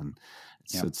position, and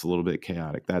it's a little bit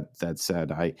chaotic. That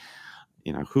said,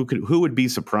 who would be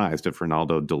surprised if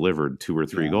Ronaldo delivered 2 or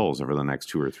 3 goals over the next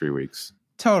 2 or 3 weeks?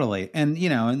 Totally. And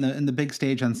in the big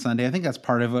stage on Sunday, I think that's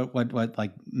part of what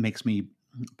like makes me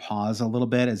pause a little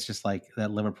bit. It's just like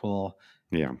that Liverpool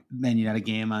Man United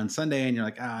game on Sunday, and you're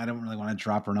like, I don't really want to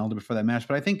drop Ronaldo before that match.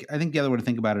 But I think the other way to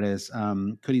think about it is,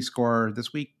 could he score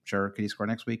this week? Sure. Could he score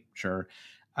next week? Sure.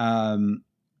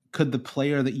 Could the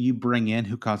player that you bring in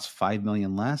who costs $5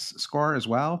 million less score as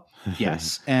well?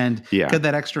 Yes. And could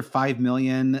that extra $5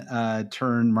 million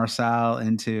turn Marcel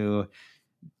into,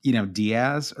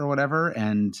 Diaz or whatever,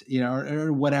 and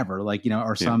or whatever,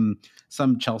 or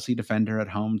some Chelsea defender at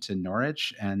home to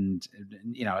Norwich, and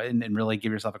and really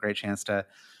give yourself a great chance to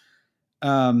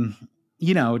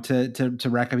to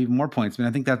rack up even more points. I mean,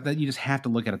 I think that you just have to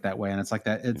look at it that way. And it's like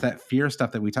that, it's that fear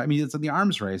stuff that we talk. I mean, it's the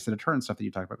arms race, the deterrent stuff that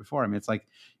you talked about before. I mean, it's like,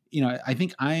 I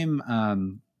think I'm,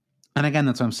 and again,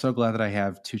 that's why I'm so glad that I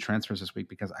have 2 transfers this week,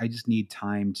 because I just need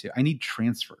I need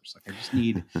transfers. Like I just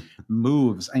need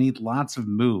moves. I need lots of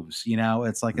moves.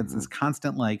 It's like, it's this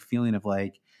constant like feeling of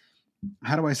like,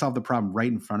 how do I solve the problem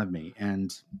right in front of me?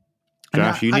 And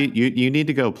Josh, you need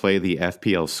to go play the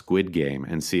FPL Squid Game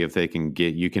and see if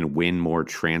you can win more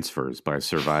transfers by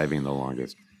surviving the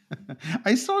longest.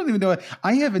 I still don't even know it.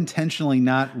 I have intentionally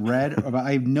not read about.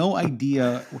 I have no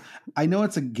idea. I know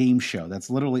it's a game show. That's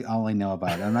literally all I know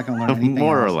about it. I'm not going to learn anything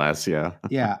more else. or less. Yeah.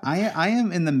 Yeah. I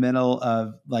am in the middle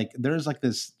of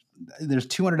there's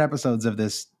 200 episodes of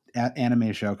this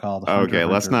anime show called Hunter,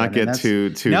 let's not get too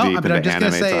deep into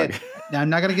anime talk. I'm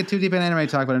not going to get too deep in anime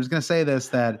talk, but I'm just going to say this,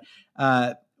 that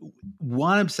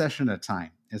one obsession at a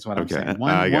time is what I'm saying.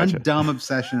 One dumb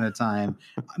obsession at a time.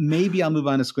 Maybe I'll move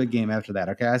on to Squid Game after that.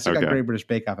 Okay. I still got Great British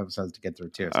Bake Off episodes to get through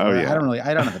too. So I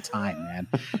don't have the time,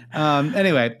 man.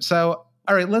 Anyway, so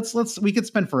all right, we could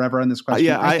spend forever on this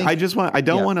question. I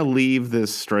don't want to leave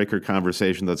this striker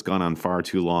conversation that's gone on far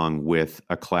too long with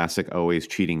a classic always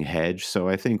cheating hedge. So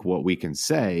I think what we can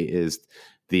say is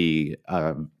the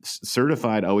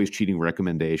certified always cheating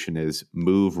recommendation is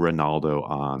move Ronaldo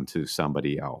on to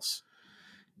somebody else.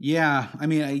 Yeah, I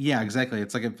mean, yeah, exactly.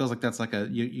 It's it feels like that's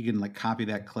you can copy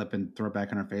that clip and throw it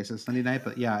back in our faces Sunday night.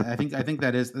 But yeah, I think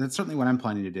that's certainly what I'm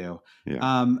planning to do. Yeah.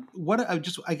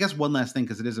 I guess one last thing,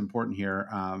 because it is important here.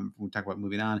 When we talk about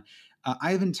moving on,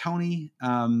 Ivan Toney,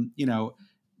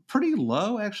 pretty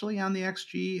low actually on the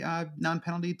XG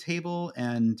non-penalty table,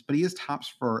 but he is tops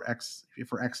for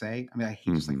XA. I mean, I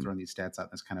hate just throwing these stats out in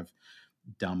this kind of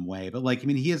dumb way, but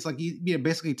he is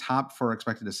basically top for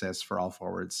expected assists for all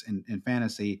forwards in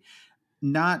fantasy.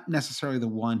 Not necessarily the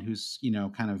one who's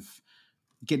kind of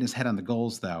getting his head on the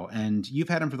goals though. And you've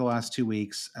had him for the last 2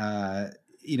 weeks. Are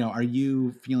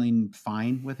you feeling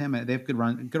fine with him? They have good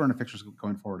run of fixtures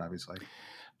going forward, obviously.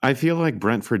 I feel like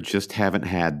Brentford just haven't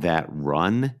had that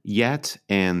run yet,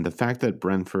 and the fact that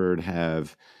Brentford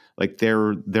have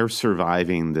they're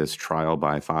surviving this trial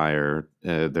by fire,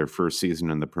 their first season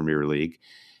in the Premier League.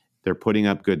 They're putting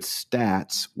up good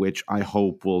stats, which I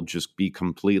hope will just be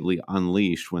completely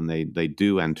unleashed when they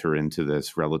do enter into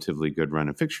this relatively good run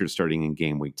of fixtures starting in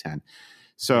game week 10.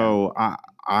 So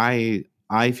I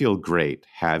feel great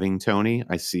having Toney.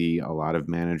 I see a lot of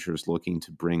managers looking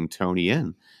to bring Toney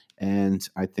in, and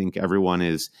I think everyone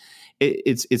is.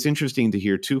 It's interesting to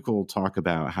hear Tuchel talk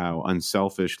about how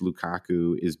unselfish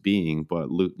Lukaku is being, but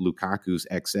Lukaku's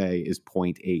XA is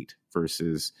 0.8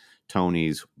 versus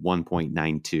Toney's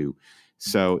 1.92.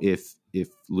 So if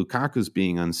Lukaku's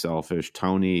being unselfish,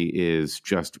 Toney is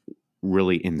just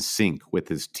really in sync with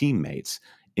his teammates,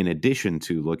 in addition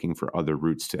to looking for other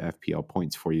routes to FPL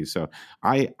points for you. So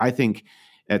I think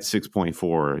at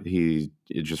 6.4,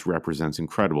 it just represents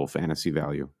incredible fantasy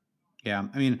value. Yeah,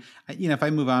 I mean, if I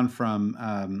move on from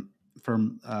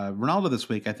Ronaldo this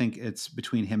week, I think it's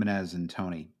between Jimenez and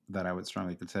Toney that I would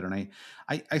strongly consider. And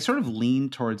I sort of lean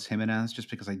towards Jimenez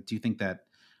just because I do think that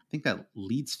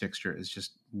Leeds fixture is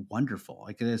just wonderful.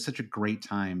 It is such a great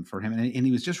time for him, and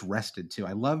he was just rested too.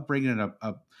 I love bringing it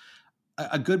up.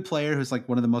 A good player who's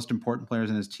one of the most important players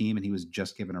in his team, and he was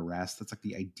just given a rest. That's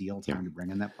the ideal time to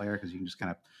bring in that player, because you can just kind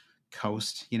of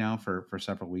coast, for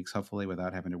several weeks, hopefully,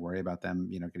 without having to worry about them,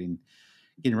 getting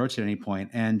roached at any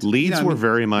point. And Leeds were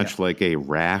very much like a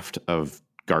raft of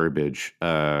garbage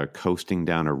coasting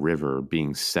down a river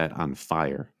being set on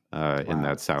fire in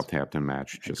that Southampton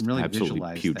match. Just really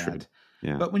absolutely putrid. That.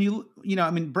 Yeah. But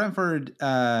when Brentford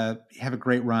have a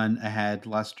great run ahead.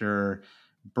 Leicester,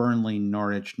 Burnley,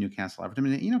 Norwich, Newcastle, Everton.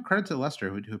 I mean, credit to Leicester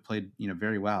who played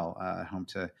very well home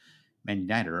to Man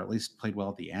United, or at least played well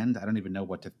at the end. I don't even know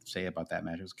what to say about that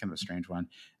match. It was kind of a strange one.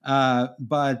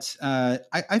 But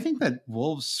I think that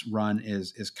Wolves' run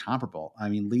is comparable. I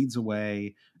mean, Leeds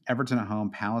away, Everton at home,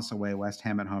 Palace away, West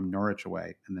Ham at home, Norwich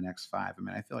away in the next 5. I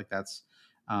mean, I feel like that's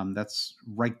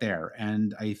right there.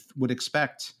 And I would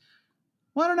expect.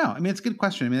 Well, I don't know. I mean, it's a good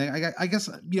question. I mean, I guess,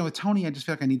 with Toney, I just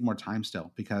feel like I need more time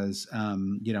still because,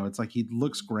 it's he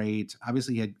looks great.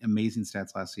 Obviously, he had amazing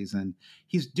stats last season.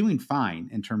 He's doing fine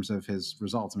in terms of his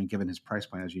results. I mean, given his price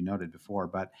point, as you noted before,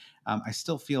 but I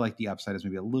still feel like the upside is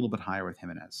maybe a little bit higher with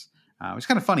Jimenez. Which is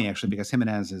kind of funny, actually, because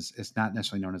Jimenez is not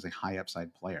necessarily known as a high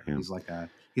upside player. Yeah.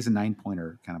 He's a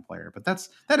 9-pointer kind of player. But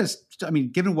that is, I mean,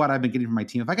 given what I've been getting from my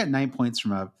team, if I got 9 points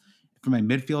from my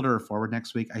midfielder or forward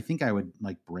next week, I think I would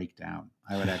break down.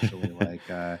 I would actually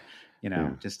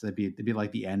just it'd be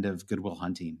like the end of Good Will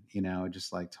Hunting,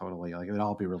 just totally it would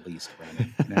all be released.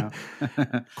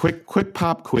 Quick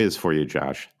pop quiz for you,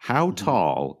 Josh. How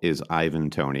tall is Ivan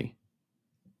Toney?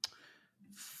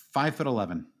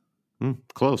 5'11".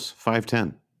 Close,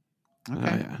 5'10".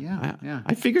 Okay. Yeah.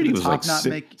 I figured he was like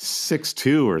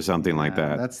 6'2" or something like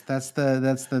that. That's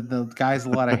the guy's a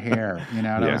lot of hair. It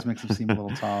always makes him seem a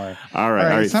little taller. All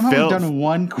right. Somehow we've done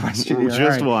one question here.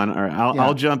 Just one. All right.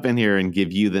 I'll jump in here and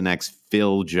give you the next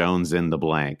Phil Jones in the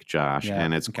blank, Josh. Yeah,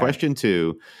 and it's question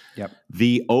 2. Yep.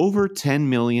 The over 10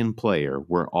 million player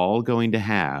we're all going to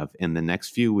have in the next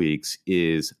few weeks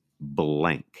is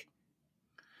blank.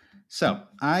 So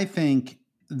I think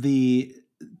the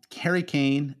Harry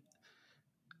Kane,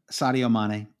 Sadio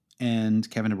Mane, and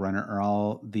Kevin De Bruyne are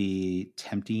all the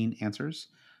tempting answers.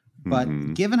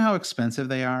 But given how expensive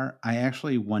they are, I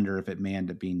actually wonder if it may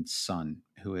end up being Son,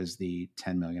 who is the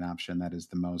 10 million option that is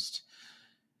the most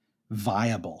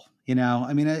viable.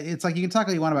 I mean, it's like you can talk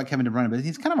all you want about Kevin De Bruyne, but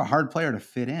he's kind of a hard player to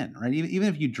fit in, right? Even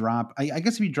if you drop, I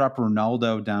guess if you drop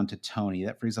Ronaldo down to Tony,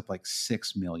 that frees up like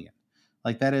 6 million.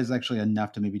 Like that is actually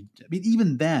enough to maybe, I mean,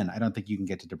 even then, I don't think you can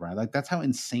get to De Bruyne. Like that's how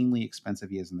insanely expensive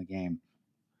he is in the game.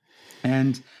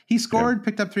 And he scored,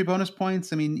 picked up 3 bonus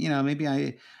points. I mean, maybe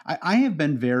I have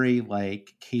been very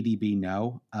like KDB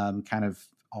kind of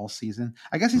all season.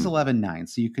 I guess he's 11-9,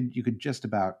 so you could just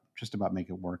about make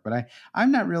it work. But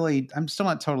I'm still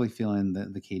not totally feeling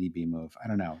the KDB move. I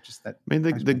don't know, just that. I mean,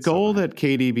 the goal that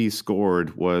KDB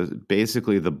scored was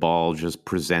basically the ball just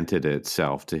presented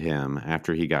itself to him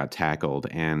after he got tackled,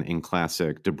 and in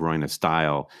classic De Bruyne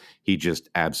style, he just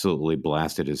absolutely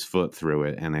blasted his foot through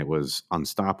it, and it was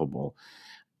unstoppable.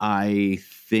 I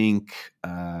think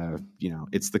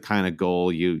it's the kind of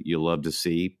goal you love to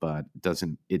see, but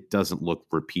it doesn't look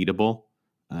repeatable.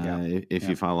 If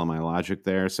you follow my logic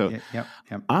there, so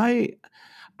I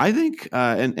think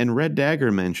and Red Dagger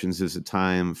mentions is a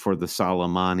time for the Salah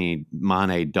Mane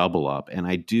double up, and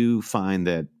I do find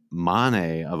that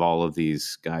Mane of all of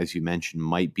these guys you mentioned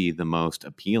might be the most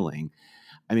appealing.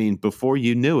 I mean, before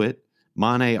you knew it,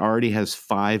 Mane already has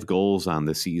 5 goals on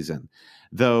the season.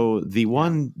 Though the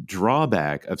one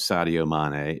drawback of Sadio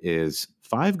Mane is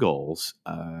 5 goals,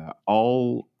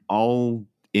 all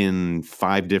in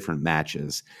 5 different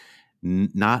matches,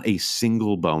 not a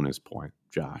single bonus point,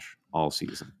 Josh, all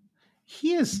season.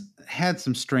 He has had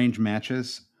some strange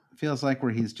matches, feels like,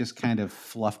 where he's just kind of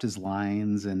fluffed his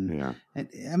lines. And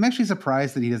I'm actually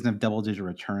surprised that he doesn't have double-digit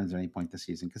returns at any point this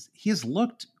season, because he has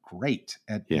looked great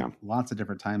at lots of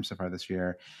different times so far this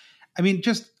year. I mean,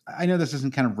 I know this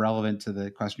isn't kind of relevant to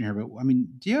the question here, but I mean,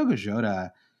 Diogo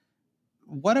Jota,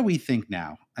 what do we think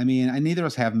now? I mean, neither of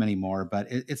us have him anymore, but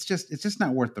it's just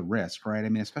not worth the risk, right? I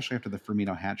mean, especially after the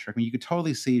Firmino hat trick. I mean, you could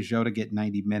totally see Jota get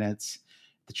 90 minutes,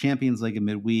 the Champions League in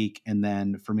midweek, and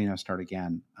then Firmino start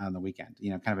again on the weekend.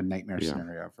 Kind of a nightmare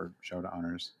scenario for Jota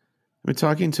owners. I mean,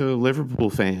 talking to Liverpool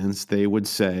fans, they would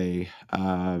say,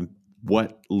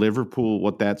 what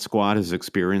that squad is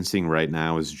experiencing right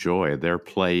now is joy. They're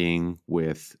playing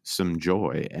with some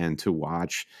joy, and to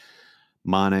watch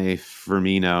Mane,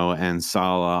 Firmino, and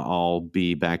Salah all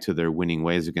be back to their winning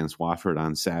ways against Watford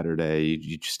on Saturday,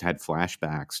 you just had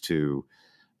flashbacks to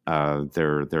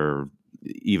their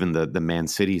even the Man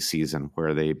City season,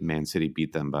 where Man City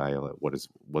beat them by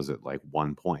was it like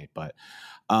 1 point? But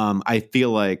I feel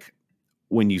like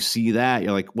when you see that,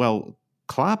 you're like, well,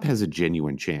 Klopp has a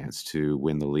genuine chance to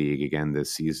win the league again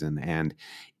this season. And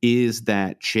is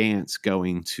that chance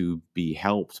going to be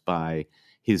helped by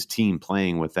his team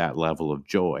playing with that level of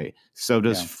joy? So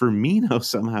does Firmino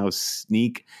somehow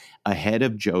sneak ahead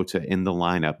of Jota in the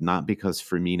lineup, not because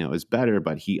Firmino is better,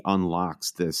 but he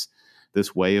unlocks this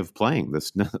way of playing.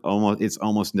 It's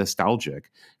almost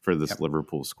nostalgic for this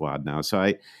Liverpool squad now.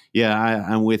 So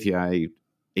I'm with you.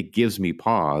 It gives me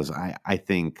pause. I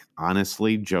think,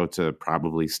 honestly, Jota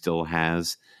probably still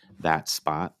has that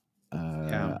spot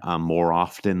more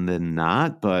often than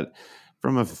not. But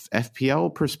from a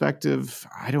FPL perspective,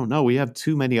 I don't know. We have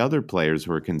too many other players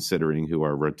we're considering who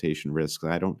are rotation risks.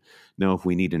 I don't know if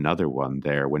we need another one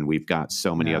there when we've got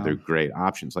so many other great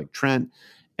options like Trent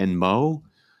and Mo.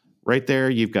 Right there,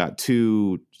 you've got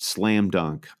 2 slam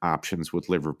dunk options with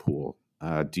Liverpool.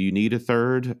 Do you need a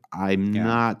third? I'm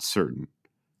not certain.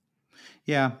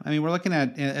 Yeah, I mean, we're looking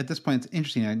at this point, it's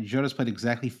interesting. Jota's played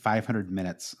exactly 500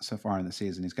 minutes so far in the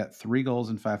season. He's got 3 goals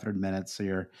in 500 minutes. So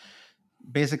you're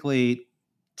basically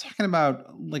talking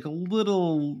about like a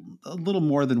little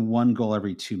more than 1 goal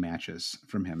every 2 matches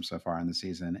from him so far in the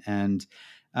season. And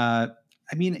I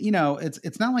mean,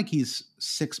 it's not like he's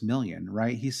 6 million,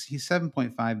 right? He's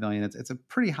 7.5 million. It's a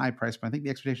pretty high price point. I think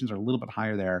the expectations are a little bit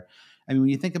higher there. I mean,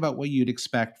 when you think about what you'd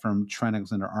expect from Trent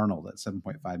Alexander-Arnold at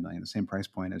 7.5 million, the same price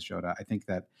point as Jota, I think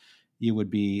that you would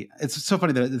be. It's so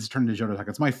funny that it's turned into Jota. Like,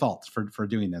 it's my fault for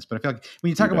doing this, but I feel like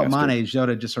when you talk about Mane,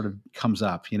 Jota just sort of comes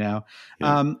up, Yeah.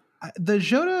 The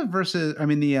Jota versus, I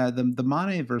mean, the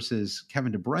Mane versus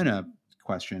Kevin De Bruyne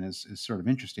question is sort of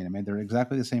interesting. I mean, they're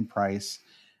exactly the same price.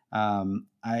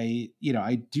 I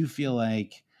do feel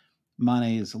like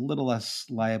Mane is a little less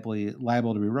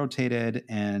liable to be rotated,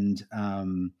 and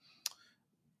and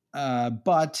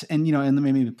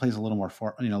maybe plays a little more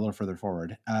a little further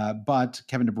forward. But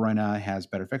Kevin De Bruyne has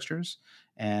better fixtures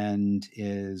and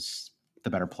is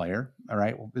the better player. All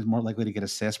right, is more likely to get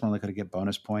assists, more likely to get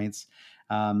bonus points.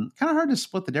 Kind of hard to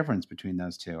split the difference between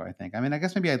those two, I think. I mean, I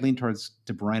guess maybe I'd lean towards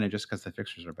De Bruyne just because the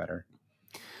fixtures are better.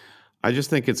 I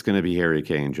just think it's going to be Harry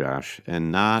Kane, Josh,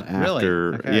 and not after.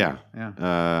 Really? Okay. Yeah.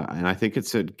 And I think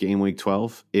it's at game week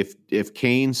 12. If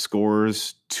Kane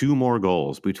scores 2 more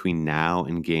goals between now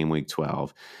and game week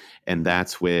 12, and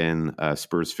that's when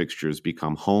Spurs fixtures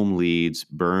become home leads: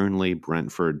 Burnley,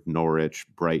 Brentford, Norwich,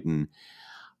 Brighton.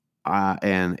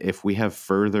 And if we have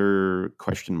further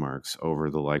question marks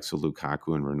over the likes of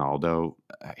Lukaku and Ronaldo,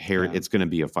 it's going to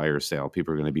be a fire sale.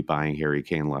 People are going to be buying Harry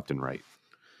Kane left and right.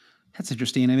 That's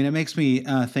interesting. I mean, it makes me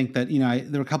think that,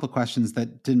 there were a couple of questions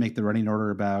that didn't make the running order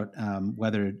about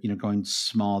whether, going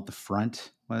small at the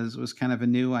front was kind of a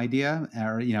new idea.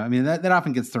 Or, I mean, that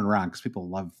often gets thrown around because people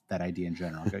love that idea in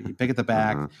general. You pick at the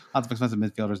back, lots of expensive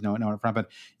midfielders, no one up front. But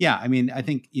yeah, I mean, I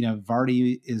think,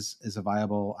 Vardy is a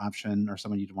viable option or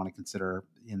someone you'd want to consider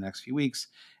in the next few weeks.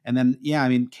 And then, I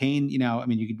mean, Kane, you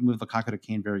could move Lukaku to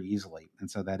Kane very easily. And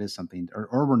so that is something,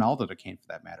 or Ronaldo to Kane for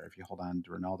that matter, if you hold on to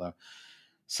Ronaldo.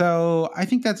 So I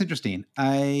think that's interesting.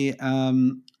 I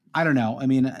don't know. I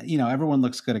mean, everyone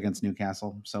looks good against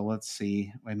Newcastle. So let's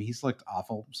see. I mean, he's looked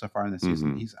awful so far in the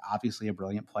season. He's obviously a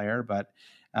brilliant player, but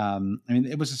I mean,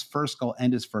 it was his first goal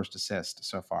and his first assist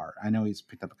so far. I know he's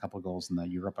picked up a couple of goals in the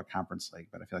Europa Conference League,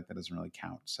 but I feel like that doesn't really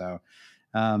count. So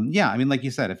I mean, like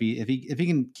you said, if he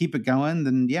can keep it going,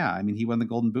 then I mean, he won the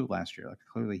Golden Boot last year. Like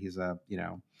clearly he's a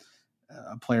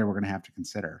player we're going to have to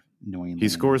consider. He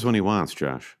scores when he wants,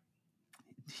 Josh.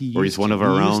 He's one of our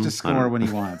own. He used to score when he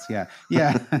wants. Yeah.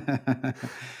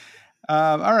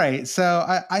 All right. So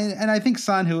I think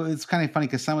Son, who it's kind of funny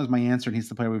because Son was my answer and he's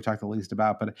the player we've talked the least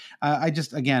about. But I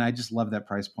just love that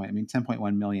price point. I mean,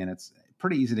 10.1 million. It's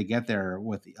pretty easy to get there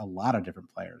with a lot of different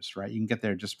players, right? You can get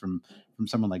there just from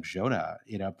someone like Jota,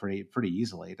 pretty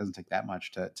easily. It doesn't take that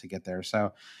much to get there.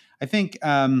 So I think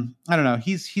I don't know.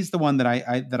 He's the one that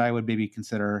I would maybe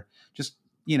consider just.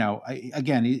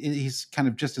 He's kind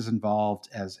of just as involved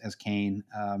as Kane.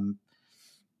 I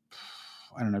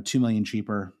don't know, 2 million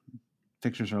cheaper.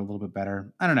 Fixtures are a little bit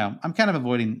better. I don't know. I'm kind of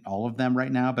avoiding all of them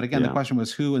right now. But again, the question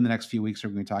was who in the next few weeks are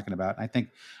we going to be talking about? And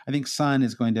I think Son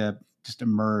is going to just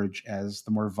emerge as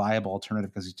the more viable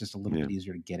alternative because he's just a little bit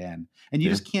easier to get in. And you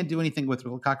just can't do anything with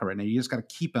Lukaku right now. You just got to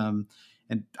keep him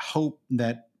and hope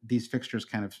that these fixtures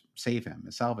kind of save him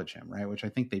and salvage him, right? Which I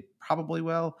think they probably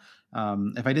will.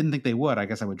 If I didn't think they would, I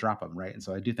guess I would drop him, right? And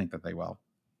so I do think that they will.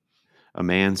 A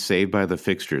man saved by the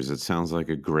fixtures. It sounds like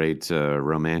a great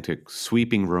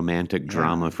sweeping romantic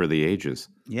drama for the ages.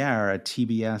 Yeah, or a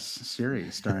TBS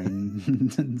series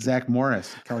starring Zach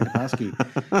Morris, Kelly Kapowski.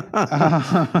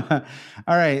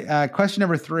 All right, question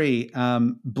number 3.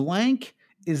 Blank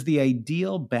is the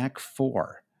ideal back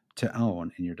four to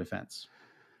own in your defense.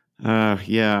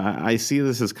 I see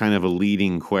this as kind of a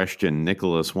leading question.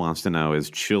 Nicholas wants to know, is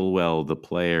Chilwell the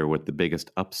player with the biggest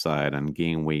upside on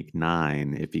game week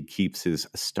 9 if he keeps his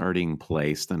starting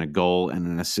place? Then a goal and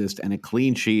an assist and a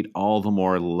clean sheet, all the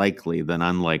more likely than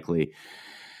unlikely.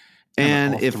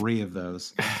 And if 3 of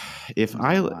those, if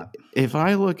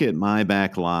I look at my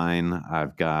back line,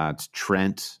 I've got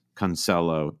Trent,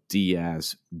 Cancelo,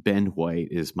 Diaz, Ben White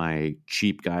is my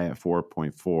cheap guy at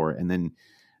 4.4, and then.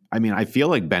 I mean, I feel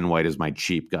like Ben White is my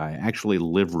cheap guy. Actually,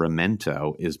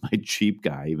 Livramento is my cheap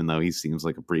guy, even though he seems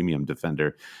like a premium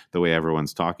defender the way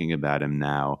everyone's talking about him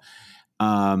now.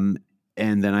 And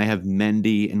then I have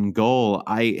Mendy in goal.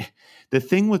 The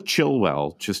thing with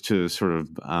Chilwell, just to sort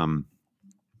of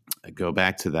go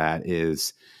back to that,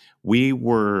 is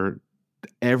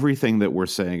everything that we're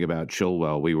saying about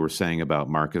Chilwell, we were saying about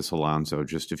Marcus Alonso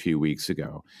just a few weeks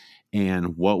ago.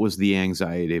 And what was the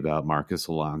anxiety about Marcus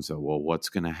Alonso? Well, what's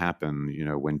going to happen,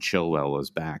 when Chilwell is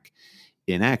back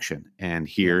in action? And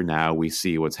here now we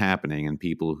see what's happening, and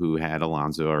people who had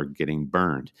Alonso are getting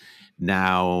burned.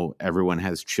 Now everyone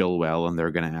has Chilwell, and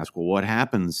they're going to ask, well, what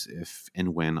happens if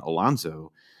and when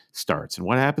Alonso starts? And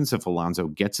what happens if Alonso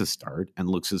gets a start and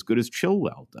looks as good as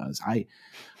Chilwell does?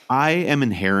 I am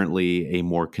inherently a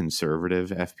more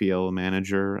conservative FPL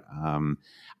manager.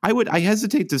 I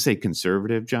hesitate to say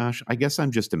conservative, Josh. I guess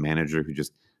I'm just a manager who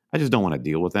I just don't want to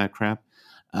deal with that crap.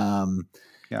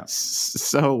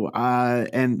 So,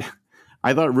 and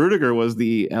I thought Rudiger was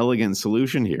the elegant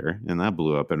solution here, and that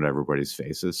blew up in everybody's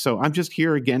faces. So I'm just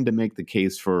here again to make the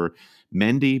case for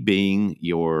Mendy being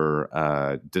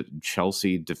your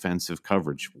Chelsea defensive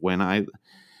coverage.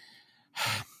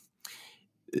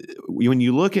 When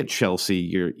you look at Chelsea,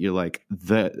 you're like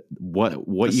the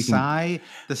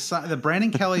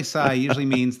Brandon Kelly sigh usually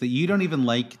means that you don't even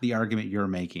like the argument you're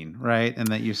making, right? And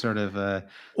that you sort of the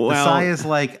sigh is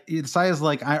like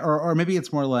or maybe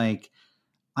it's more like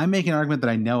I'm making an argument that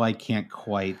I know I can't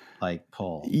quite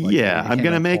pull. I'm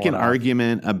going to make an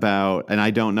argument about, and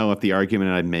I don't know if the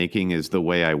argument I'm making is the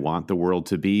way I want the world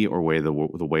to be or the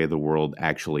way the world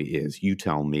actually is. You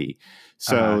tell me.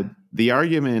 So the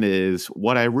argument is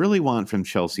what I really want from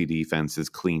Chelsea defense is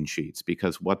clean sheets,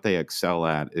 because what they excel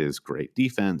at is great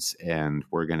defense, and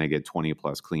we're going to get 20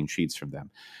 plus clean sheets from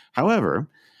them. However,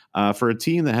 for a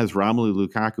team that has Romelu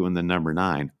Lukaku in the number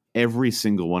 9, every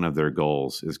single one of their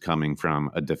goals is coming from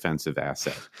a defensive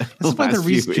asset. This is why the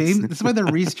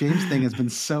Reece James thing has been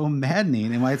so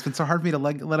maddening, and why it's been so hard for me to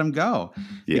let him go.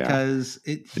 Yeah. Because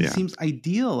he seems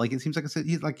ideal. Like, it seems like I said,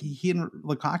 he and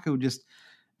Lukaku just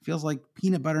feels like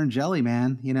peanut butter and jelly,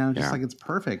 man. Like it's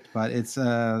perfect, but it's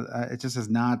it just has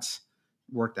not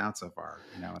worked out so far,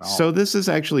 at all. So this is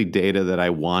actually data that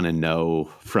I want to know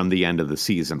from the end of the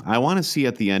season. I want to see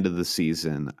at the end of the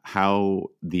season how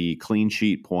the clean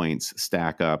sheet points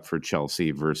stack up for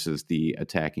Chelsea versus the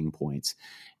attacking points.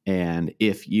 And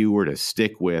if you were to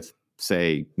stick with,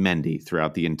 say, Mendy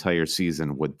throughout the entire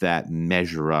season, would that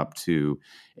measure up to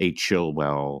a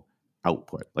Chilwell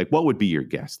output? Like, what would be your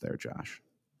guess there, Josh?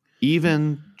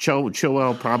 Even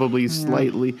Chilwell probably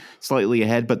slightly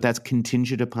ahead, but that's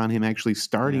contingent upon him actually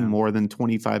starting more than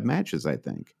 25 matches, I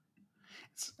think.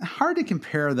 It's hard to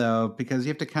compare, though, because you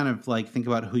have to kind of think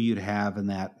about who you'd have in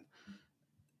that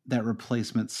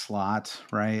replacement slot,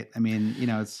 right? I mean,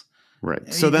 it's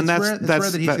right. So then that's rare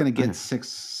that he's going to get six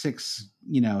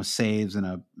saves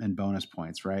and bonus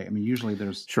points, right? I mean, usually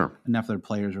there's enough other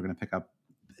players who are going to pick up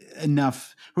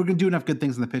enough, who are going to do enough good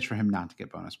things in the pitch for him not to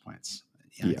get bonus points.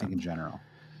 I think in general.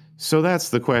 So that's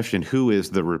the question. Who is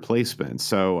the replacement?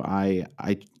 So I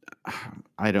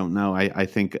don't know. I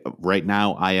think right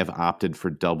now I have opted for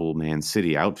double Man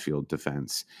City outfield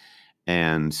defense.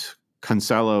 And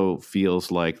Cancelo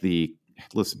feels like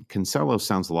Cancelo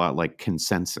sounds a lot like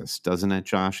consensus, doesn't it,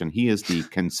 Josh? And he is the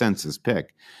consensus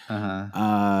pick.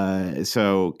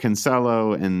 So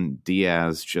Cancelo and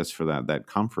Diaz just for that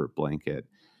comfort blanket.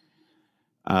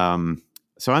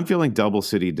 So I'm feeling double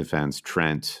City defense,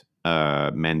 Trent,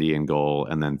 Mendy in goal,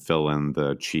 and then fill in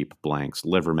the cheap blanks.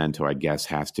 Livramento, I guess,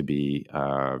 has to be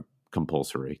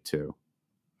compulsory too.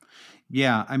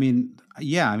 Yeah, I mean,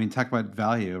 talk about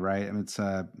value, right? I mean,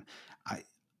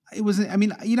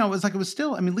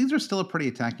 Leeds are still a pretty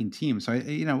attacking team. So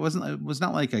it was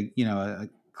not like a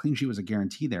clean sheet was a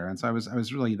guarantee there. And so I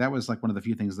was really, that was like one of the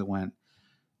few things that went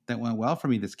well for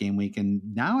me this game week. And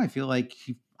now I feel like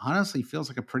he honestly feels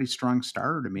like a pretty strong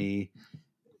starter to me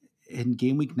in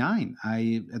game week 9.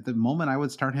 At the moment I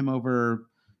would start him over.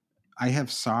 I have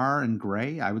Sarr and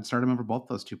Gray. I would start him over both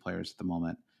those two players at the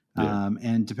moment. Yeah.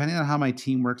 And depending on how my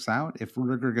team works out, if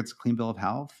Rudiger gets a clean bill of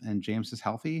health and James is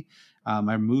healthy,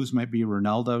 my moves might be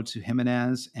Ronaldo to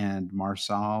Jimenez and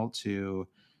Marçal to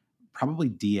probably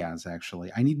Diaz.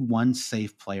 Actually, I need one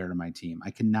safe player to my team.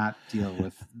 I cannot deal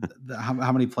with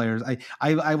how many players.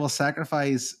 I will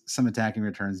sacrifice some attacking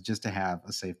returns just to have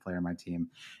a safe player in my team,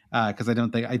 because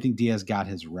I think Diaz got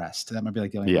his rest. That might be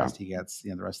like the only rest he gets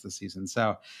the rest of the season.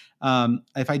 So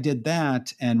if I did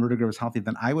that and Rudiger was healthy,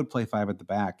 then I would play 5 at the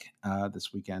back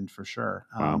this weekend for sure.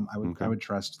 I would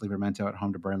trust Livramento at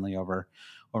home to Burnley over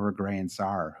Gray and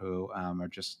Sarr, who are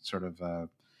just sort of.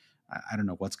 I don't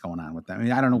know what's going on with them. I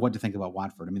mean, I don't know what to think about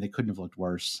Watford. I mean, they couldn't have looked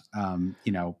worse.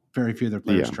 Very few of their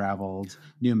players traveled.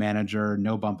 New manager,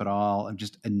 no bump at all, and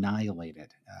just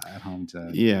annihilated at home to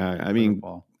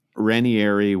Liverpool.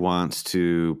 Ranieri wants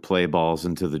to play balls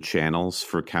into the channels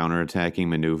for counterattacking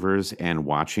maneuvers, and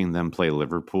watching them play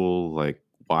Liverpool, like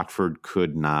Watford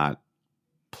could not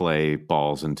play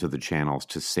balls into the channels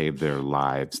to save their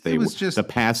lives. The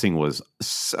passing was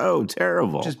so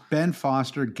terrible. Just Ben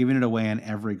Foster giving it away on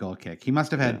every goal kick. He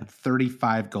must have had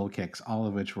 35 goal kicks, all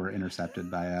of which were intercepted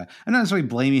by I'm not necessarily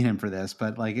blaming him for this,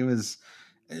 but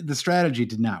the strategy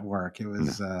did not work. It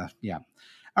was All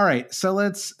right. So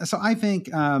I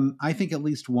think at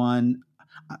least one.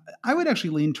 I would actually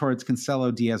lean towards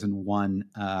Cancelo, Diaz, and one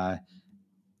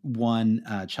one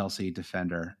Chelsea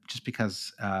defender, just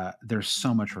because there's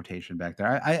so much rotation back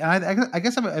there. I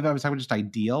guess if I was talking just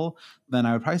ideal, then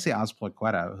I would probably say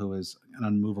Azpilicueta, who is an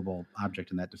unmovable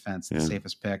object in that defense, the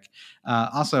safest pick.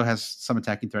 Also has some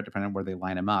attacking threat depending on where they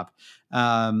line him up.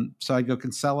 So I'd go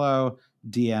Cancelo,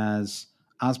 Diaz,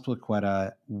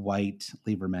 Azpilicueta, White,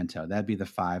 Livramento. That'd be the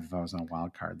 5 if I was on a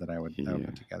wild card that I would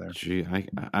put together. Gee,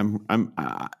 I'm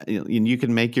you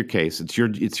can make your case.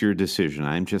 It's your decision.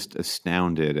 I'm just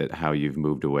astounded at how you've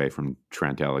moved away from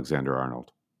Trent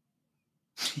Alexander-Arnold.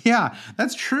 Yeah,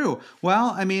 that's true.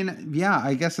 Well, I mean, yeah,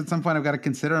 I guess at some point I've got to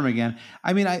consider him again.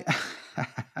 I mean,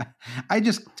 I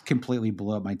just completely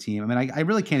blew up my team. I mean, I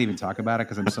really can't even talk about it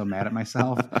because I'm so mad at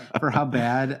myself for how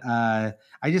bad. I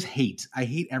hate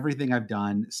everything I've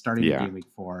done starting in game week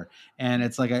 4. And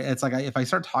it's like if I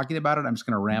start talking about it, I'm just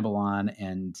going to ramble on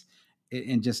and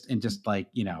just like,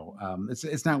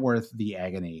 it's not worth the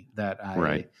agony that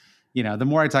the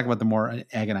more I talk about, the more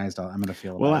agonized I'm going to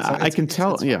feel. Well, about it. So I can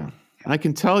tell. I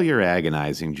can tell you're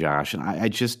agonizing, Josh, and I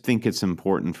just think it's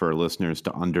important for our listeners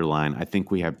to underline. I think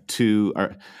we have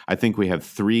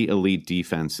 3 elite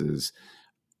defenses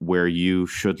where you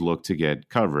should look to get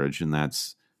coverage, and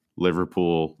that's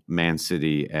Liverpool, Man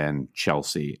City, and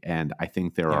Chelsea. And I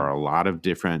think there are a lot of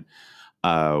different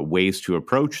ways to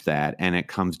approach that, and it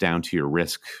comes down to your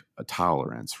risk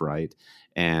tolerance, right?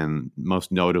 And most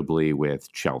notably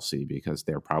with Chelsea, because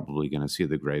they're probably going to see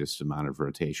the greatest amount of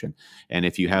rotation. And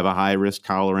if you have a high risk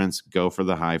tolerance, go for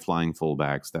the high flying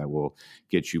fullbacks that will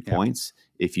get you points.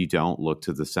 If you don't, look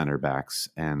to the center backs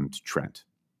and Trent.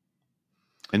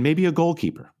 And maybe a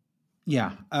goalkeeper.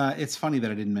 Yeah. It's funny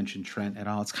that I didn't mention Trent at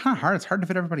all. It's kind of hard. It's hard to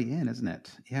fit everybody in, isn't it?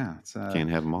 Yeah. It's can't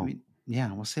have them all.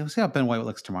 We'll see how Ben White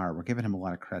looks tomorrow. We're giving him a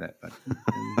lot of credit, but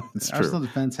Arsenal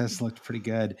defense has looked pretty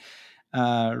good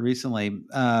recently.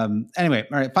 Anyway,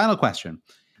 all right. Final question.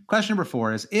 Question number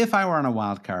 4 is: if I were on a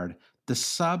wild card, the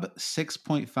sub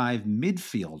 6.5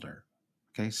 midfielder.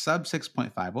 Okay, sub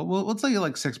 6.5. Well, we'll tell you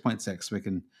like 6.6. So we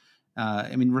can.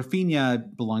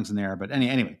 Rafinha belongs in there, but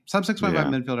anyway, sub 6.5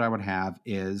 midfielder I would have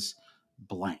is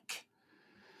blank.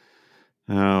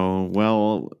 Oh,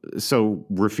 well, so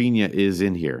Rafinha is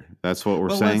in here. That's what we're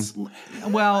saying?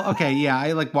 Okay, yeah,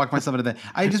 I walked myself into that.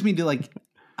 I just mean to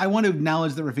I want to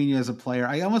acknowledge that Rafinha is a player.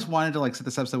 I almost wanted to set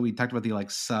this up so we talked about the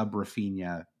sub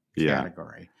Rafinha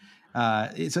category.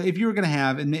 So if you were going to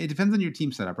have, and it depends on your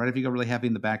team setup, right? If you go really heavy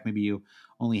in the back, maybe you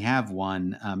only have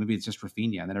one. Maybe it's just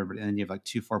Rafinha, and then you have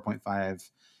 2 4.5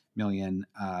 million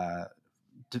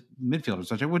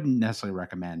midfielders, which I wouldn't necessarily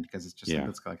recommend because it's just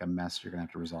it's like a mess you're gonna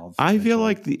have to resolve. I feel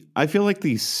like the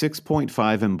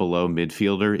 6.5 and below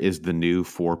midfielder is the new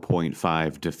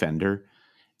 4.5 defender,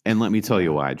 and let me tell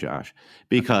you why, Josh.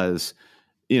 Because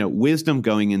wisdom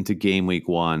going into game week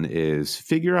 1 is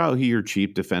figure out who your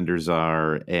cheap defenders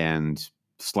are and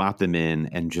slot them in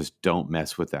and just don't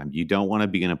mess with them. You don't want to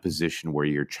be in a position where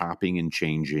you're chopping and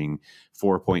changing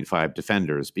 4.5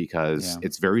 defenders because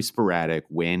it's very sporadic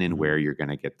when and where you're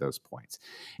going to get those points.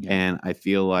 Yeah. And I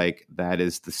feel like that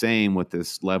is the same with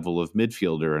this level of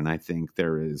midfielder. And I think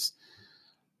there is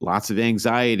lots of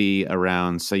anxiety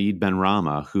around Said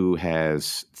Benrahma, who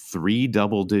has 3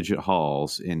 double-digit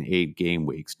hauls in 8 game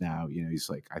weeks now. He's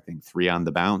I think 3 on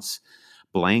the bounce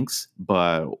blanks.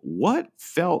 But what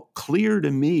felt clear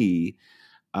to me,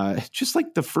 just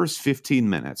the first 15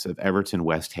 minutes of Everton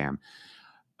West Ham,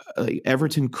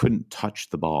 Everton couldn't touch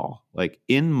the ball.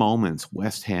 In moments,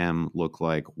 West Ham looked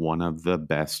like one of the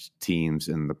best teams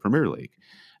in the Premier League.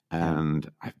 And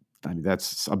I mean,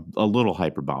 that's a little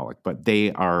hyperbolic, but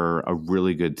they are a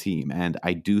really good team. And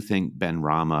I do think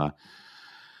Benrahma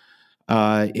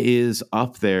is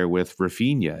up there with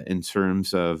Rafinha in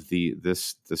terms of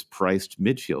this priced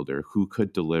midfielder who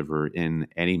could deliver in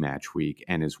any match week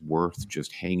and is worth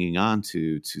just hanging on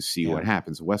to see what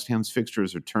happens. West Ham's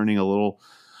fixtures are turning a little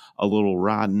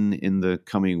rotten in the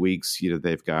coming weeks.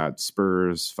 They've got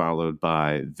Spurs followed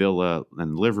by Villa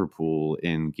and Liverpool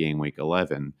in game week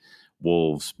 11.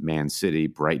 Wolves, Man City,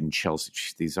 Brighton, Chelsea.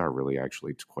 These are really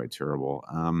actually quite terrible.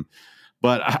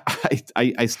 But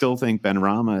I still think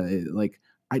Benrahma,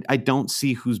 I don't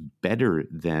see who's better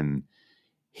than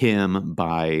him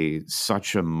by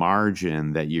such a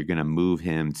margin that you're going to move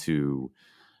him to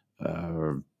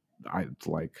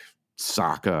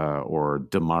Saka or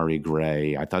Damari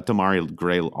Gray. I thought Damari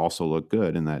Gray also looked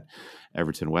good in that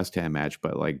Everton West Ham match,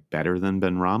 but better than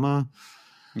Benrahma?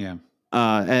 Yeah.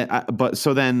 But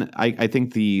so then I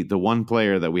think the one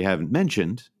player that we haven't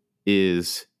mentioned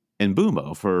is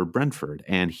Mbeumo for Brentford,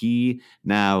 and he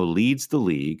now leads the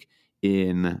league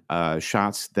in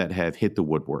shots that have hit the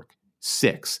woodwork.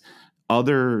 6.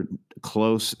 other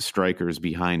close strikers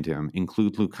behind him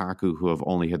include Lukaku, who have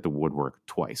only hit the woodwork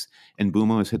twice, and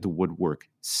Mbeumo has hit the woodwork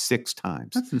 6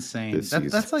 times. That's insane.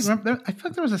 That's like, remember, I feel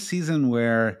like there was a season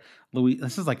where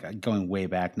this is like going way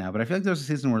back now, but I feel like there was a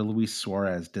season where Luis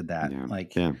Suarez did that.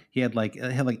 He had like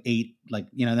 8,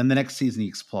 then the next season he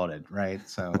exploded, right?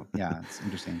 So yeah, it's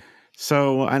interesting.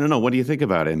 So I don't know. What do you think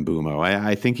about Mbeumo?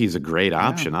 I think he's a great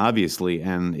option, obviously.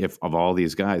 And if of all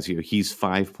these guys, he's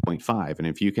 5.5, and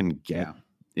if you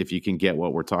can get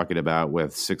what we're talking about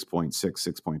with 6.6,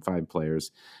 6.5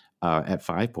 players at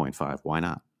 5.5, why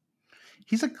not?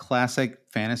 He's a classic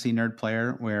fantasy nerd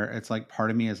player where it's like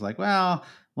part of me is like, well,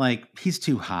 like he's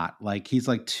too hot. Like he's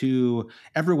like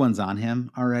everyone's on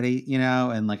him already,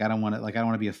 and like I don't want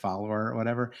to be a follower or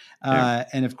whatever.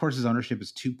 And of course his ownership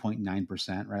is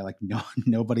 2.9%, right? Like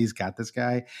nobody's got this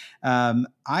guy.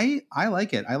 I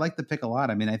like it. I like the pick a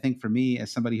lot. I mean, I think for me,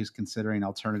 as somebody who's considering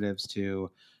alternatives to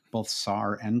both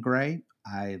Sarr and Gray,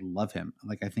 I love him.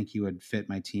 Like I think he would fit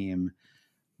my team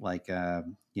like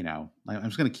I'm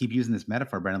just going to keep using this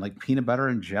metaphor, Brendan, like peanut butter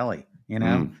and jelly,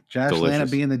 Josh Lana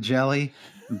being the jelly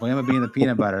and Mbeumo being the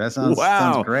peanut butter. That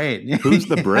sounds great. Who's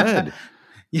the bread?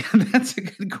 Yeah, that's a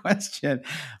good question.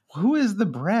 Who is the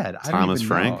bread? Thomas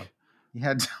Frank. Know.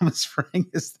 Yeah, Thomas Frank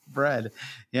is the bread.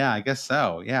 Yeah, I guess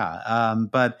so. Yeah.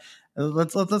 But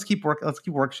let's keep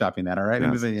workshopping that. All right.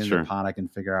 Maybe in the pod I can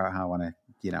figure out how I want to,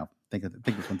 think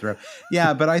this one through.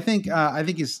 Yeah, but I think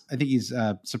he's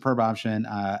a superb option.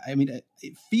 I mean,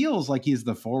 it feels like he's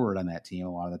the forward on that team a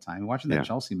lot of the time. Watching that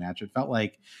Chelsea match, it felt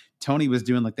like Tony was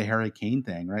doing like the Harry Kane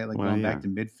thing, right? Like going back to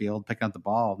midfield, picking up the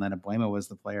ball, and then Mbeumo was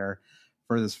the player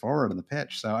furthest forward on the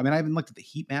pitch. So I mean, I haven't looked at the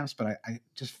heat maps, but I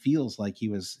just feels like he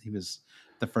was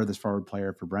the furthest forward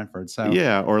player for Brentford. So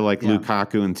or like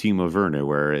Lukaku and Timo Werner,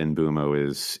 where Mbeumo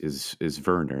is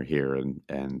Werner here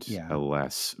and a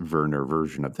less Werner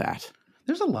version of that.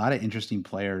 There's a lot of interesting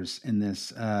players in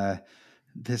this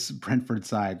this Brentford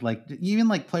side, like even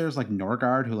like players like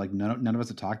Norgard, who like none of us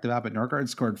have talked about, but Norgard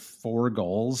scored 4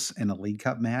 goals in a League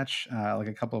Cup match like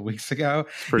a couple of weeks ago.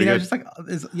 Pretty good. Just like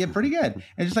pretty good.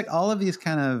 And just like all of these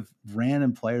kind of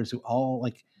random players who all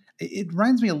like it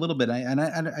reminds me a little bit.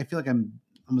 I feel like I'm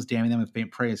almost damning them with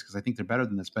faint praise because I think they're better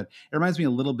than this, but it reminds me a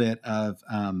little bit of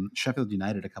Sheffield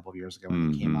United a couple of years ago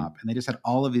when they came up, and they just had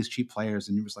all of these cheap players,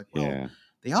 and it was like, well,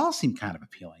 they all seem kind of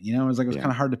appealing. It was like, it was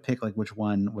kind of hard to pick like which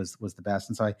one was the best.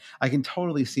 And so I can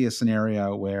totally see a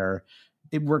scenario where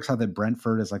it works out that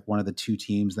Brentford is like one of the 2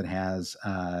 teams that has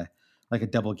like a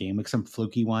double game week, some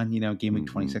fluky one, game week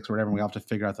 26 or whatever. And we all have to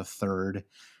figure out the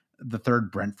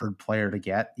third Brentford player to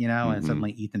get, and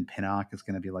suddenly Ethan Pinnock is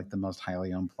going to be like the most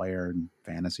highly owned player in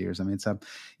fantasy or something. So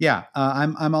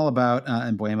I'm all about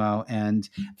Mbeumo. And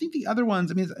I think the other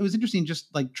ones, I mean, it was interesting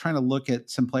just like trying to look at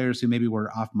some players who maybe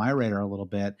were off my radar a little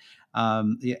bit.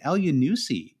 El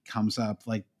Yunusi comes up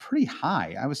like pretty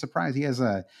high. I was surprised. He has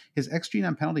his XG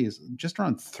on penalty is just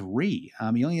around 3.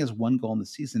 He only has 1 goal in the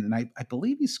season. And I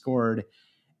believe he scored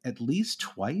at least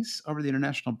twice over the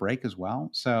international break as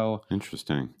well. So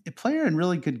interesting. A player in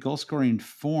really good goal scoring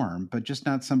form, but just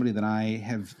not somebody that I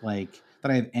have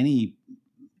any,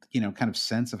 kind of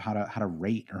sense of how to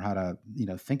rate or how to,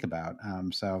 think about.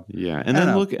 And then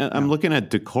I'm looking at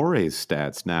Decore's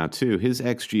stats now too. His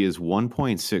XG is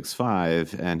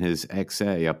 1.65 and his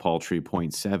XA a paltry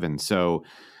 0.7. So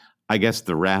I guess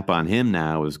the rap on him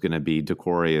now is going to be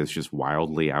Decore is just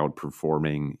wildly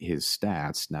outperforming his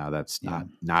stats. Now that's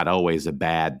not always a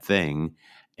bad thing.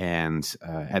 And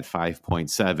at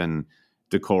 5.7,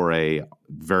 Decore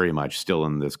very much still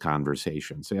in this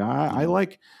conversation. So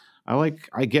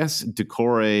I guess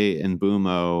Decore and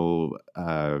Mbeumo,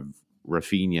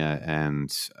 Rafinha and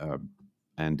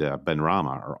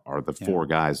Benrahma are the 4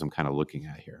 guys I'm kind of looking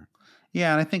at here.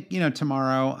 Yeah, and I think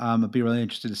tomorrow I'll be really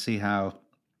interested to see how.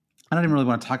 I don't even really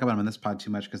want to talk about them in this pod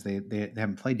too much because they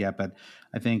haven't played yet. But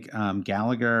I think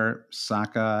Gallagher,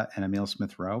 Saka, and Emile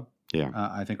Smith-Rowe,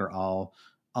 I think are all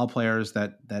players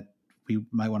that we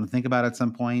might want to think about at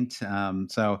some point.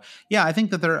 I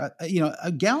think that they're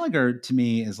Gallagher to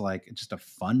me is like just a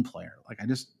fun player. Like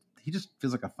he just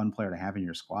feels like a fun player to have in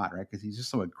your squad, right? Because he's just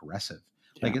so aggressive.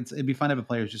 Yeah. Like it'd be fun to have a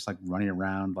player who's just like running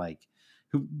around like.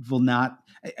 Who will not?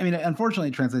 I mean, unfortunately,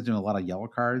 it translates into a lot of yellow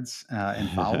cards and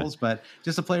fouls. But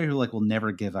just a player who like will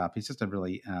never give up. He's just a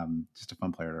really just a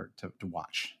fun player to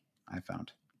watch. I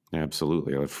found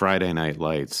absolutely a Friday Night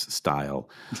Lights style.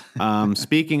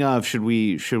 Speaking of, should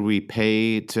we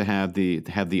pay to have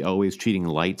the always cheating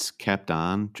lights kept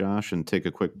on, Josh, and take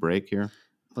a quick break here?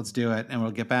 Let's do it, and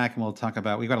we'll get back and we'll talk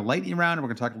about. We've got a lightning round, and we're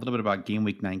going to talk a little bit about Game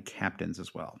Week 9 captains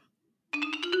as well.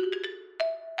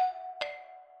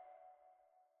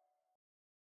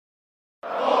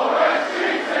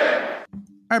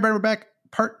 All right, Brad, we're back.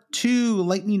 Part 2,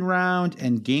 lightning round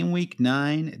and game week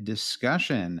 9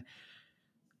 discussion.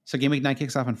 So game week 9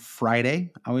 kicks off on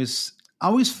Friday. Always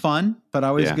fun, but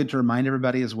always good to remind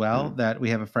everybody as well that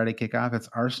we have a Friday kickoff. It's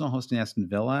Arsenal hosting Aston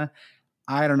Villa.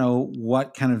 I don't know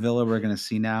what kind of Villa we're going to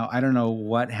see now. I don't know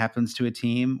what happens to a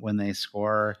team when they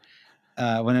score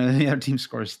when the other team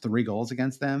scores 3 goals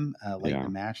against them late in the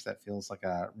match. That feels like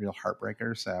a real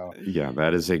heartbreaker. So yeah,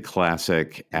 that is a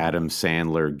classic Adam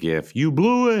Sandler gif. You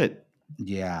blew it.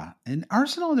 Yeah. And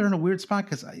Arsenal, they're in a weird spot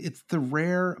because it's the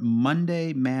rare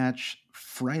Monday match,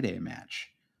 Friday match.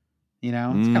 You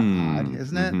know, it's kind of odd,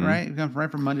 isn't it? Right? You're going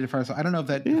right from Monday to Friday. So I don't know if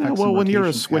that. Yeah. Well, when you're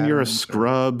a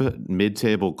scrub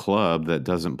mid-table club that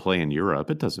doesn't play in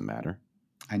Europe, it doesn't matter.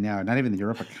 I know. Not even the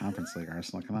Europa Conference League,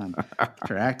 Arsenal. Come on, get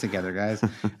your act together, guys.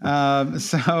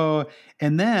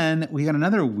 And then we got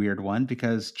another weird one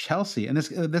because Chelsea, and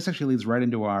this actually leads right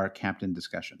into our captain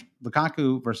discussion.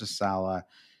 Lukaku versus Salah.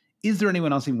 Is there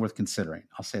anyone else even worth considering?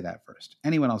 I'll say that first.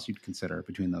 Anyone else you'd consider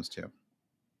between those two?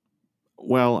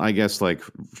 Well, I guess like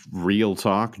real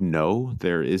talk, no,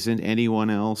 there isn't anyone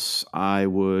else I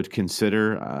would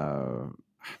consider.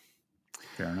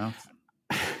 Fair enough.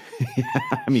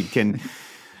 I mean,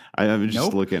 I'm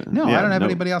just looking. No, I don't have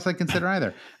anybody else I'd consider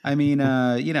either. I mean,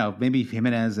 maybe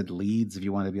Jimenez at Leeds if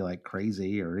you want to be like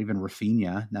crazy, or even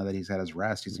Rafinha now that he's had his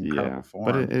rest, he's in incredible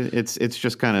form. But it's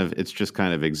just kind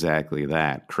of exactly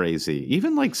that crazy.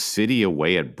 Even like City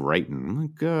away at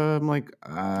Brighton,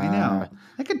 I know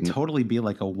that could totally be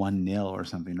like a 1-0 or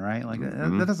something, right? Like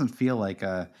that doesn't feel like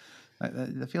a.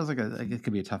 That feels like it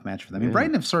could be a tough match for them. I mean,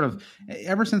 Brighton have sort of,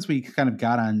 ever since we kind of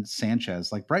got on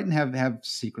Sanchez, like Brighton have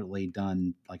secretly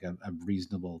done like a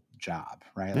reasonable job,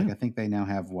 right? Like I think they now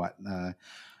have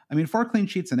 4 clean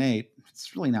sheets and 8.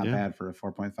 It's really not bad for a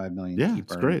 4.5 million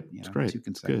keeper. It's great. It's great. 2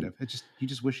 consecutive. You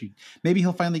just wish maybe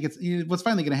he'll finally get. What's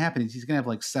finally going to happen is he's going to have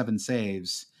like 7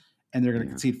 saves, and they're going to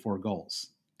concede 4 goals,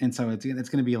 and so it's going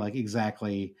to be like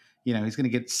exactly. He's going to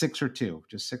get 6 or 2,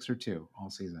 just 6 or 2 all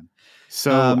season.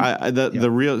 So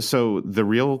the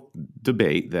real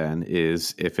debate then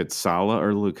is if it's Salah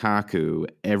or Lukaku.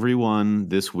 Everyone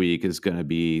this week is going to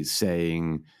be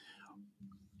saying,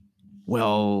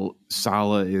 well,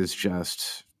 Salah is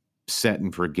just set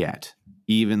and forget.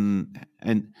 And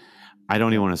I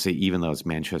don't even want to say even though it's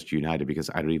Manchester United, because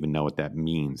I don't even know what that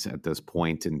means at this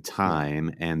point in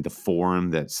time and the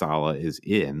form that Salah is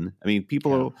in. I mean,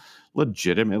 people are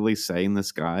legitimately saying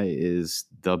this guy is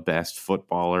the best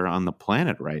footballer on the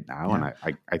planet right now. And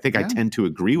I think I tend to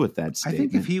agree with that statement.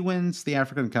 I think if he wins the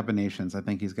African Cup of Nations, I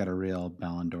think he's got a real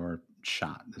Ballon d'Or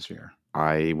shot this year.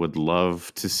 I would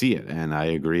love to see it, and I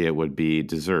agree it would be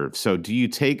deserved. So do you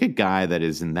take a guy that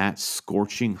is in that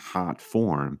scorching hot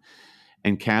form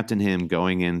and captain him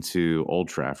going into Old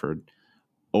Trafford,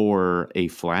 or a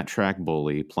flat track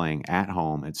bully playing at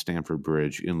home at Stamford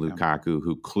Bridge in Lukaku,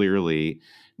 who clearly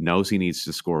knows he needs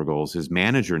to score goals. His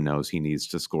manager knows he needs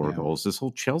to score goals. This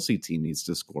whole Chelsea team needs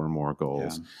to score more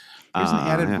goals. Here's an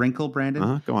added wrinkle,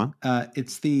 Brandon. Go on.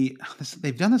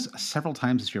 They've done this several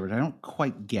times this year, but I don't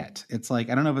quite get. It's like,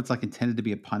 I don't know if it's like intended to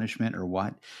be a punishment or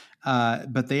what.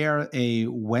 But they are a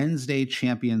Wednesday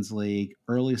Champions League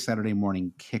early Saturday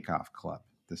morning kickoff club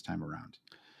this time around.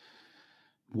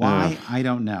 Why? I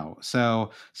don't know.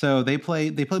 So they play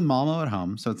Malmo at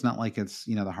home, so it's not like it's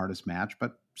the hardest match,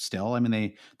 but still, I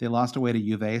mean they lost away to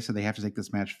Juve, so they have to take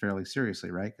this match fairly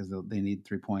seriously, right? Because they need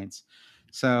 3 points.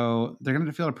 So they're going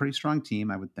to field a pretty strong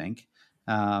team, I would think.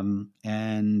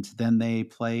 And then they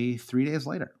play 3 days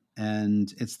later.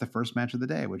 And it's the first match of the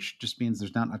day, which just means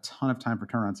there's not a ton of time for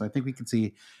turnaround. So I think we could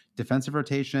see defensive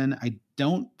rotation. I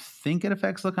don't think it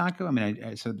affects Lukaku. I mean,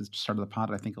 I said at the start of the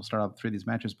pod, I think he'll start out 3 of these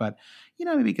matches, but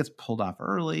maybe he gets pulled off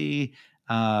early.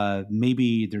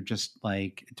 Maybe they're just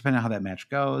like, depending on how that match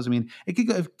goes. I mean, it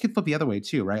could flip the other way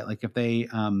too, right? Like if they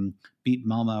beat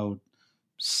Malmo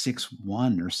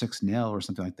 6-1 or 6-0 or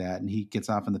something like that, and he gets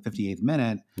off in the 58th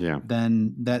minute,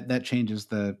 then that changes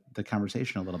the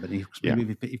conversation a little bit.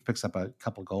 Maybe he picks up a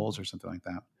couple goals or something like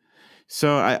that.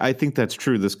 So I think that's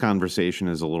true. This conversation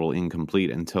is a little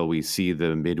incomplete until we see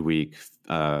the midweek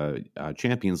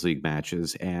Champions League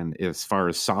matches. And as far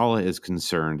as Salah is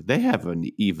concerned, they have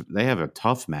a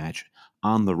tough match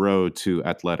on the road to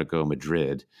Atletico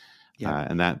Madrid.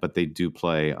 But they do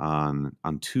play on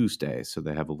Tuesday, so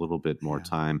they have a little bit more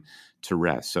time to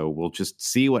rest. So we'll just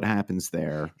see what happens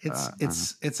there.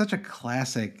 It's such a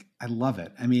classic. I love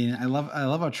it. I mean, I love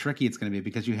how tricky it's going to be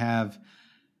because you have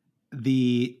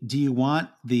do you want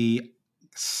the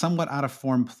somewhat out of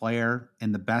form player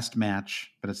in the best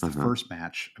match, but it's the first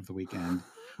match of the weekend,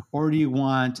 or do you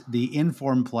want the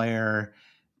in-form player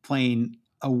playing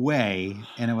away,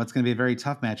 and what's going to be a very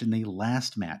tough match in the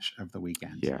last match of the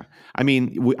weekend. Yeah, I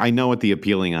mean, I know what the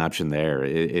appealing option there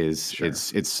is. Sure.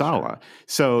 It's Salah. Sure.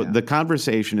 So the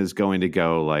conversation is going to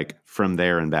go like from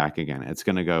there and back again. It's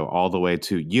going to go all the way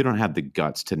to you don't have the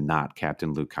guts to not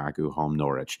captain Lukaku home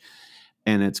Norwich.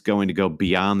 And it's going to go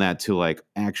beyond that to like,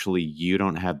 actually, you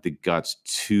don't have the guts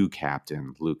to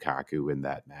captain Lukaku in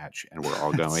that match. And we're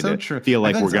all going to feel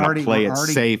like we're going to play it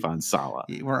safe on Salah.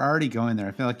 We're already going there.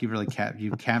 I feel like you've really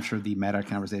you've captured the meta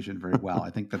conversation very well. I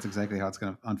think that's exactly how it's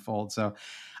going to unfold. So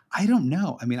I don't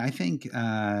know. I mean, I think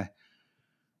at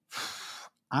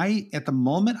the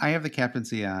moment, I have the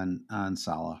captaincy on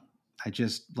Salah.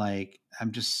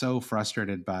 I'm just so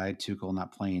frustrated by Tuchel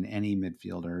not playing any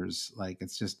midfielders. Like,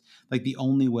 it's just like the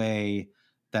only way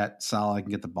that Salah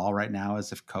can get the ball right now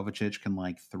is if Kovacic can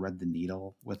like thread the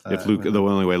needle with the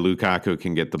only way Lukaku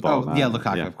can get the ball. Oh, yeah,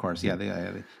 Lukaku, of course.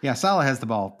 Yeah, Salah has the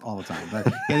ball all the time.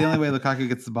 But yeah, the only way Lukaku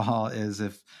gets the ball is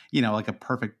if, like a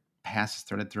perfect pass is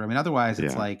threaded through. I mean, otherwise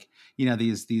it's like,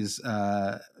 these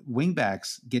wing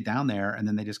backs get down there and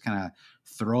then they just kind of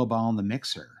throw a ball in the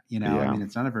mixer. I mean,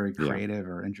 it's not a very creative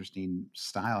or interesting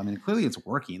style. I mean, clearly it's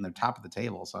working. They're top of the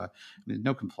table, so I mean,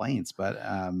 no complaints. But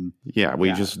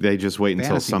they just wait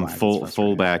until some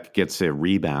fullback gets a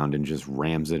rebound and just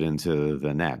rams it into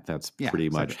the net. That's pretty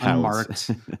much how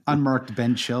unmarked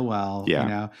Ben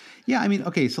Chilwell. I mean,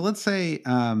 okay. So let's say,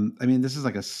 I mean, this is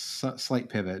like a slight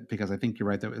pivot because I think you're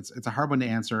right that it's a hard one to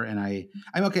answer, and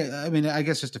I'm okay. I mean, I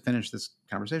guess just to finish this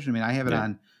conversation, I mean, I have it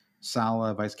on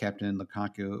Salah, vice captain,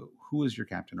 Lukaku. Who is your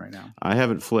captain right now? I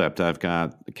haven't flipped. I've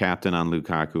got the captain on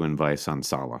Lukaku and vice on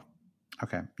Salah.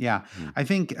 Okay. Yeah. I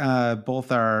think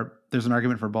there's an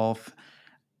argument for both.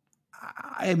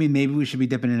 I mean, maybe we should be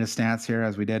dipping into stats here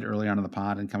as we did early on in the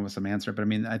pod and come with some answer. But I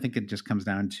mean, I think it just comes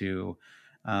down to,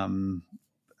 I don't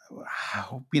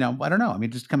know. I mean,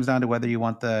 it just comes down to whether you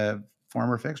want the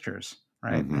former fixtures,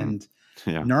 right? Mm-hmm. And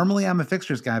normally I'm a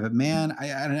fixtures guy, but man,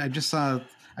 I've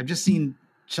just seen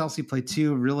Chelsea play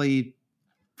two really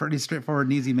pretty straightforward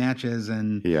and easy matches,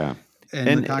 and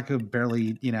Lukaku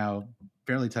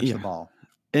barely touched the ball.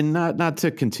 And not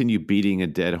to continue beating a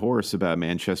dead horse about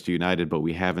Manchester United, but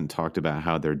we haven't talked about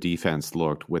how their defense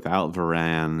looked without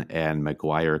Varane and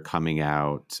Maguire coming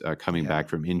back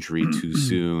from injury too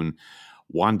soon.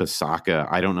 Wan-Bissaka,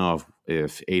 I don't know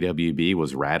if AWB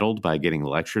was rattled by getting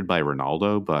lectured by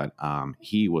Ronaldo, but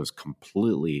he was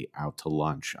completely out to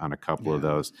lunch on a couple of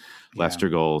those Leicester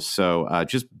goals. So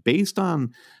just based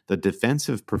on the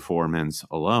defensive performance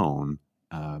alone,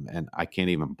 and I can't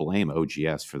even blame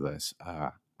OGS for this,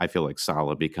 I feel like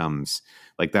Salah becomes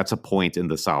like that's a point in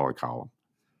the Salah column.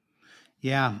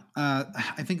 Yeah,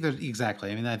 I think there's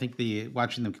exactly. I mean, I think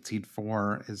watching them concede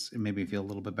 4 it made me feel a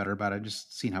little bit better about it.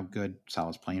 Just seeing how good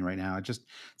Salah's playing right now. It's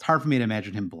hard for me to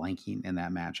imagine him blanking in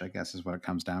that match, I guess, is what it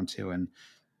comes down to. And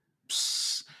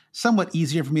somewhat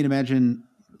easier for me to imagine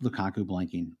Lukaku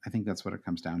blanking. I think that's what it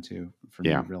comes down to for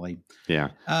me, really. Yeah.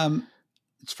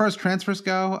 As far as transfers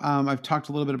go, I've talked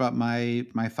a little bit about my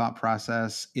thought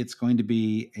process. It's going to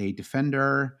be a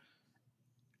defender.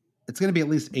 It's going to be at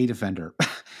least a defender.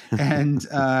 And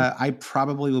I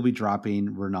probably will be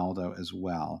dropping Ronaldo as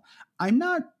well.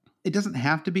 It doesn't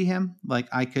have to be him. Like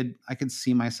I could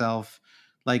see myself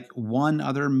like one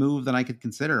other move that I could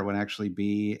consider would actually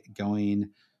be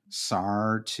going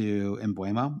Sarr to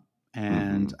Mbeumo.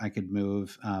 And I could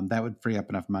move, that would free up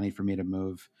enough money for me to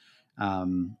move.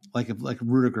 Like if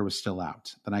Rudiger was still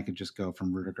out, then I could just go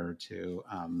from Rudiger to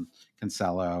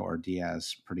Cancelo or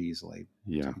Diaz pretty easily.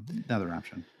 Yeah. So, another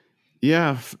option.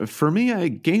 Yeah, for me,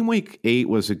 game week 8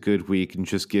 was a good week and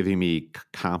just giving me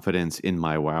confidence in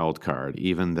my wild card,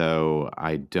 even though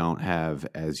I don't have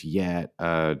as yet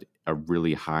a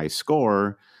really high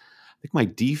score. I think my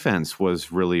defense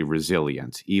was really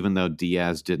resilient. Even though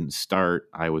Diaz didn't start,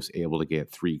 I was able to get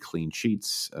 3 clean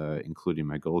sheets, including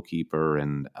my goalkeeper,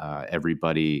 and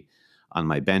everybody on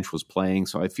my bench was playing.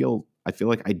 So I feel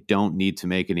like I don't need to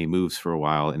make any moves for a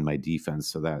while in my defense,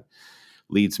 so that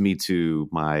leads me to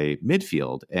my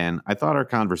midfield. And I thought our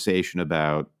conversation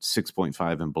about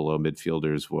 6.5 and below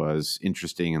midfielders was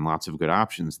interesting and lots of good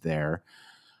options there.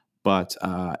 But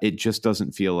it just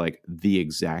doesn't feel like the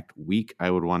exact week I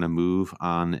would want to move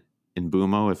on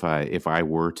Mbeumo if I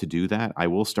were to do that. I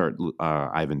will start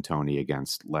Ivan Toney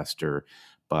against Leicester,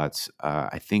 but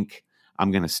I think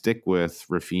I'm going to stick with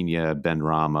Rafinha,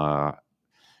 Benrahma,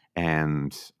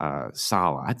 and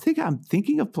Salah. I think I'm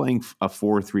thinking of playing a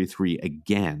 4-3-3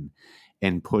 again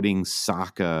and putting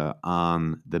Saka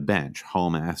on the bench,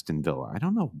 home Aston Villa. I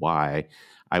don't know why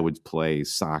I would play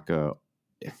Saka.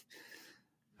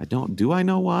 Do I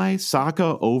know why?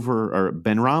 Saka over, or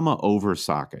Benrahma over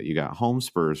Saka. You got home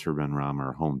Spurs for Benrahma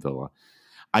or home Villa.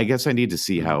 I guess I need to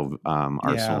see how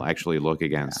Arsenal actually look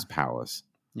against Palace.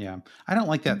 Yeah. I don't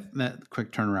like that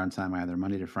quick turnaround time either,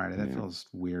 Monday to Friday. That feels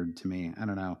weird to me. I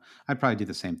don't know. I'd probably do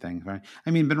the same thing. Right?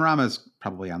 I mean, Benrahma's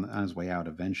probably on his way out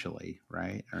eventually,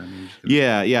 right? Or, I mean,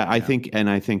 I think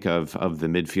of the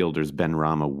midfielders,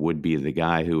 Benrahma would be the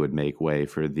guy who would make way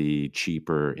for the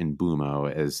cheaper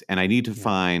Mbeumo, and I need to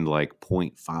find like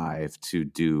 0.5 to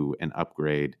do an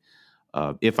upgrade.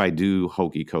 If I do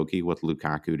hokey cokey with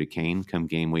Lukaku to Kane come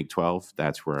game week 12,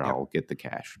 that's where I'll get the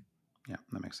cash. Yeah,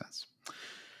 that makes sense.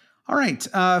 All right.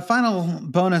 Final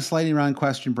bonus lightning round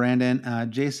question, Brandon.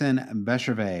 Jason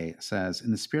Bescherve says,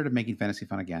 in the spirit of making fantasy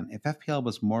fun again, if FPL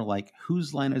was more like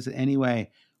Whose Line Is It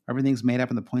Anyway? Everything's made up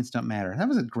and the points don't matter. That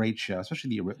was a great show,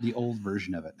 especially the old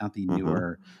version of it, not the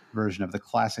newer version of the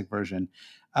classic version.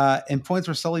 And points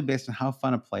were solely based on how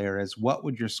fun a player is. What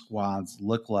would your squads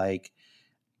look like?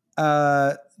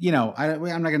 I'm not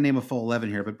going to name a full 11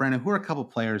 here, but Brandon, who are a couple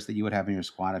players that you would have in your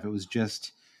squad if it was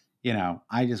just,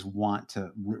 I just want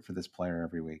to root for this player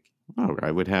every week? Oh,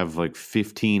 I would have like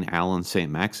 15 Alan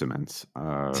St. Maximins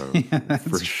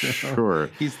for sure.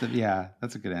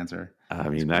 That's a good answer. I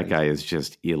mean, that guy is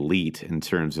just elite in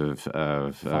terms of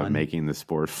making the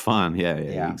sport fun. Yeah,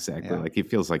 exactly. Yeah. Like he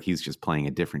feels like he's just playing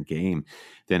a different game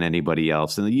than anybody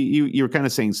else. And you were kind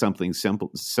of saying something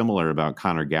similar about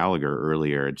Conor Gallagher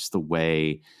earlier. Just the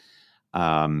way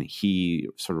he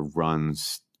sort of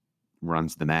runs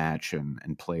the match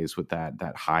and plays with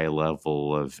that high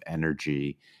level of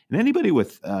energy. And anybody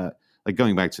with like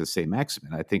going back to St.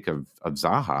 Maximin, I think of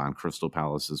Zaha on Crystal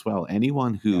Palace as well.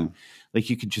 Anyone who like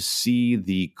you could just see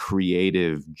the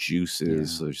creative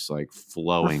juices just like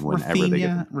flowing whenever they get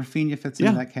them. Rafinha fits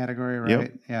in that category,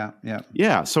 right? Yep.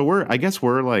 Yeah. So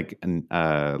we're like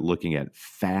looking at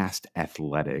fast,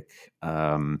 athletic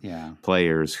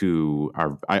players who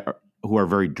are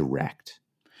very direct.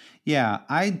 Yeah,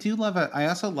 I do love I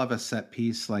also love a set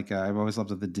piece. Like I've always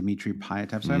loved the Dimitri Payet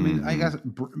type. So I mean, I guess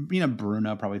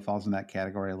Bruno probably falls in that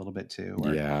category a little bit too.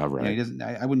 Where, right. He doesn't.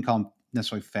 I wouldn't call him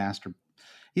necessarily fast or.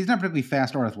 He's not particularly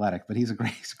fast or athletic, but he's a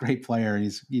great player, and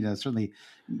he's certainly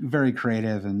very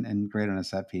creative and great on a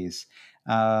set piece.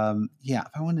 If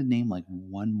I wanted to name like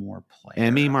one more player,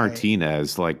 Emi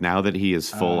Martinez, like now that he is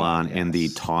full on in the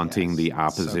taunting the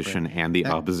opposition and the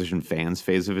opposition fans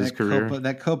phase of his career,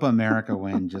 that Copa America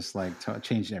win just like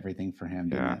changed everything for him.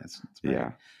 Didn't it? It's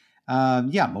great.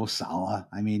 Mo Salah.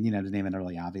 I mean, to name an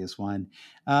really obvious one,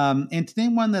 and to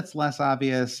name one that's less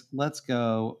obvious, let's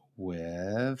go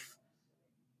with.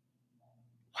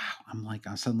 Wow, I'm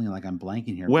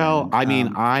blanking here. Well,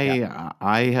 Brandon.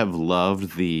 I have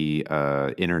loved the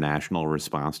international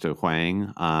response to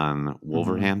Hwang on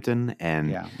Wolverhampton,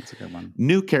 and that's a good one.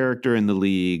 New character in the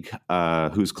league,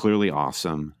 who's clearly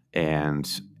awesome, and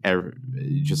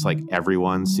just like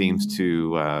everyone seems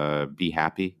to be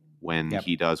happy when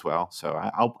he does well. So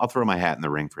I'll throw my hat in the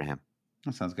ring for him.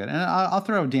 That sounds good. And I'll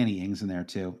throw Danny Ings in there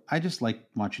too. I just like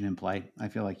watching him play. I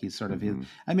feel like he's sort of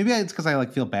maybe it's because I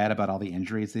feel bad about all the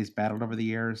injuries that he's battled over the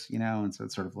years, and so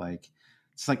it's sort of like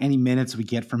it's like any minutes we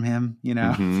get from him,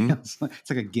 it's like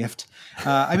a gift.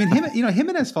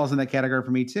 Jimenez falls in that category for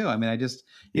me too. I mean, I just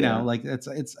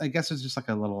it's I guess it's just like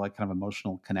a little like kind of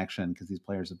emotional connection because these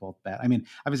players are both bad. I mean,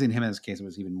 obviously in Jimenez's case it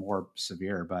was even more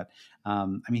severe, but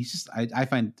he's just I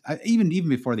find even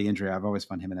before the injury I've always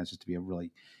found Jimenez just to be a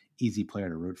really easy player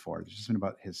to root for. There's just something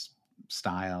about his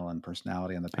style and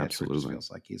personality on the pitch. Absolutely. It just feels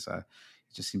like it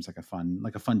just seems like a fun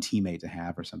teammate to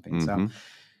have or something. So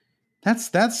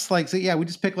that's like, we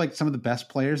just pick like some of the best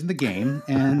players in the game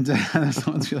and that's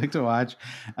the ones we like to watch.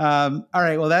 All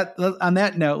right. Well, on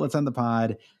that note, let's end the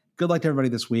pod. Good luck to everybody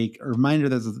this week. A reminder,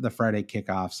 this is the Friday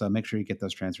kickoff, so make sure you get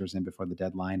those transfers in before the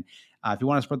deadline. If you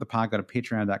want to support the pod, go to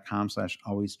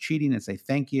patreon.com/alwayscheating and say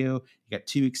thank you. You got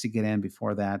 2 weeks to get in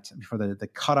before the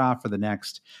cutoff for the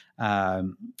next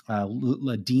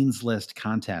Dean's List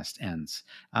contest ends.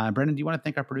 Brendan, do you want to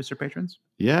thank our producer patrons?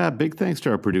 Yeah, big thanks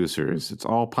to our producers. It's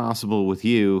all possible with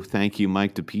you. Thank you,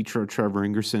 Mike DePietro, Trevor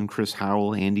Ingerson, Chris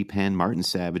Howell, Andy Penn, Martin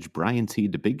Savage, Brian T.,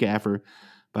 the Big Gaffer,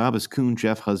 Bobbas Kuhn,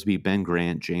 Jeff Husby, Ben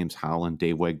Grant, James Holland,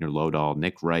 Dave Wagner-Lodahl,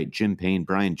 Nick Wright, Jim Payne,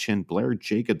 Brian Chin, Blair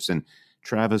Jacobson,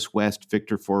 Travis West,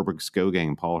 Victor Forberg,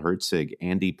 Skogang, Paul Hertzig,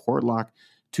 Andy Portlock,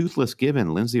 Toothless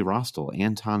Gibbon, Lindsay Rostel,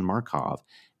 Anton Markov,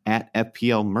 at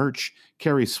FPL Merch,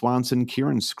 Kerry Swanson,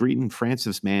 Kieran Screeton,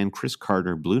 Francis Mann, Chris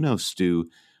Carter, Blue Nose Stew,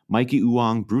 Mikey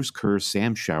Uong, Bruce Kerr,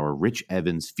 Sam Shower, Rich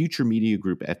Evans, Future Media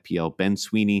Group FPL, Ben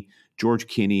Sweeney, George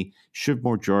Kinney, Shiv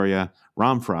Morjoria,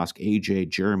 Ram Frosk, AJ,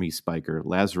 Jeremy Spiker,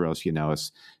 Lazaros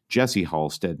Yanois, Jesse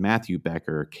Halstead, Matthew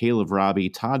Becker, Caleb Robbie,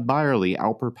 Todd Byerly,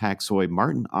 Alper Paxoy,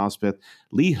 Martin Ospeth,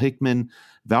 Lee Hickman,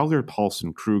 Valgar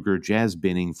Paulson Kruger, Jazz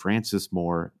Binning, Francis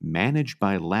Moore, managed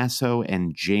by Lasso,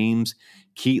 and James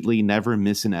Keatley. Never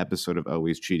miss an episode of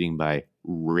Always Cheating by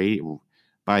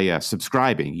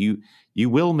subscribing. You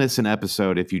will miss an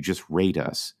episode if you just rate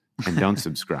us and don't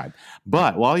subscribe.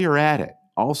 But while you're at it,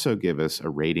 also give us a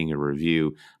rating, a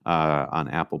review on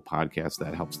Apple Podcasts.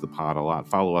 That helps the pod a lot.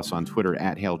 Follow us on Twitter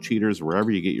at HailCheaters, wherever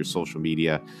you get your social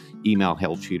media. Email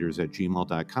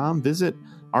hailcheaters@gmail.com. Visit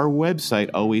our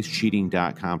website,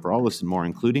 alwayscheating.com, for all this and more,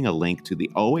 including a link to the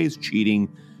Always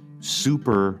Cheating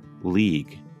Super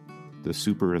League, the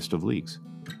superest of leagues.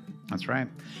 That's right.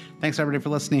 Thanks, everybody, for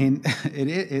listening. It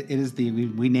is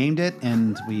we named it,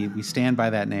 and we stand by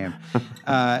that name.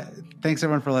 Thanks,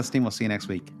 everyone, for listening. We'll see you next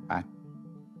week. Bye.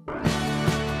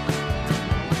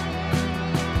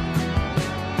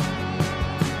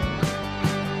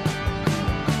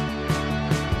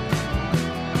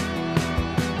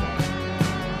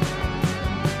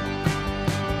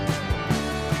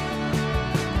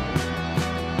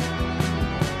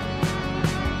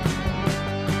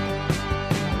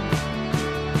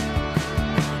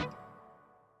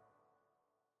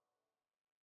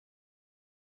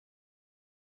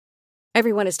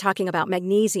 Everyone is talking about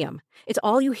magnesium. It's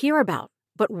all you hear about.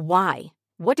 But why?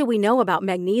 What do we know about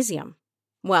magnesium?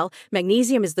 Well,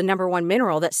 magnesium is the #1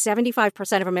 mineral that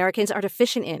 75% of Americans are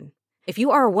deficient in. If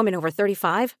you are a woman over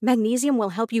 35, magnesium will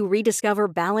help you rediscover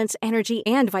balance, energy,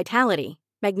 and vitality.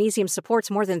 Magnesium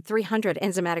supports more than 300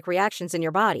 enzymatic reactions in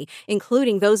your body,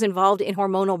 including those involved in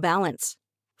hormonal balance.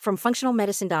 From functional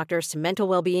medicine doctors to mental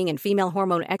well-being and female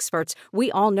hormone experts, we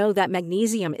all know that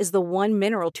magnesium is the one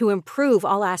mineral to improve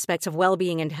all aspects of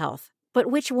well-being and health. But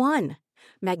which one?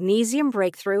 Magnesium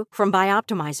Breakthrough from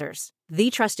Bioptimizers,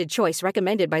 the trusted choice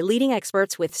recommended by leading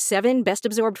experts with 7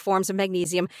 best-absorbed forms of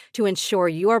magnesium to ensure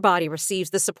your body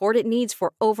receives the support it needs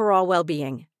for overall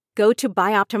well-being. Go to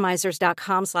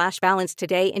bioptimizers.com/balance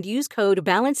today and use code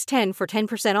BALANCE10 for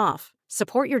 10% off.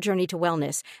 Support your journey to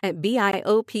wellness at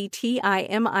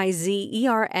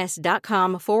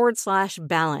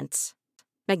bioptimizers.com/balance.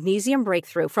 Magnesium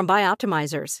Breakthrough from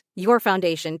Bioptimizers, your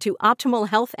foundation to optimal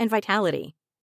health and vitality.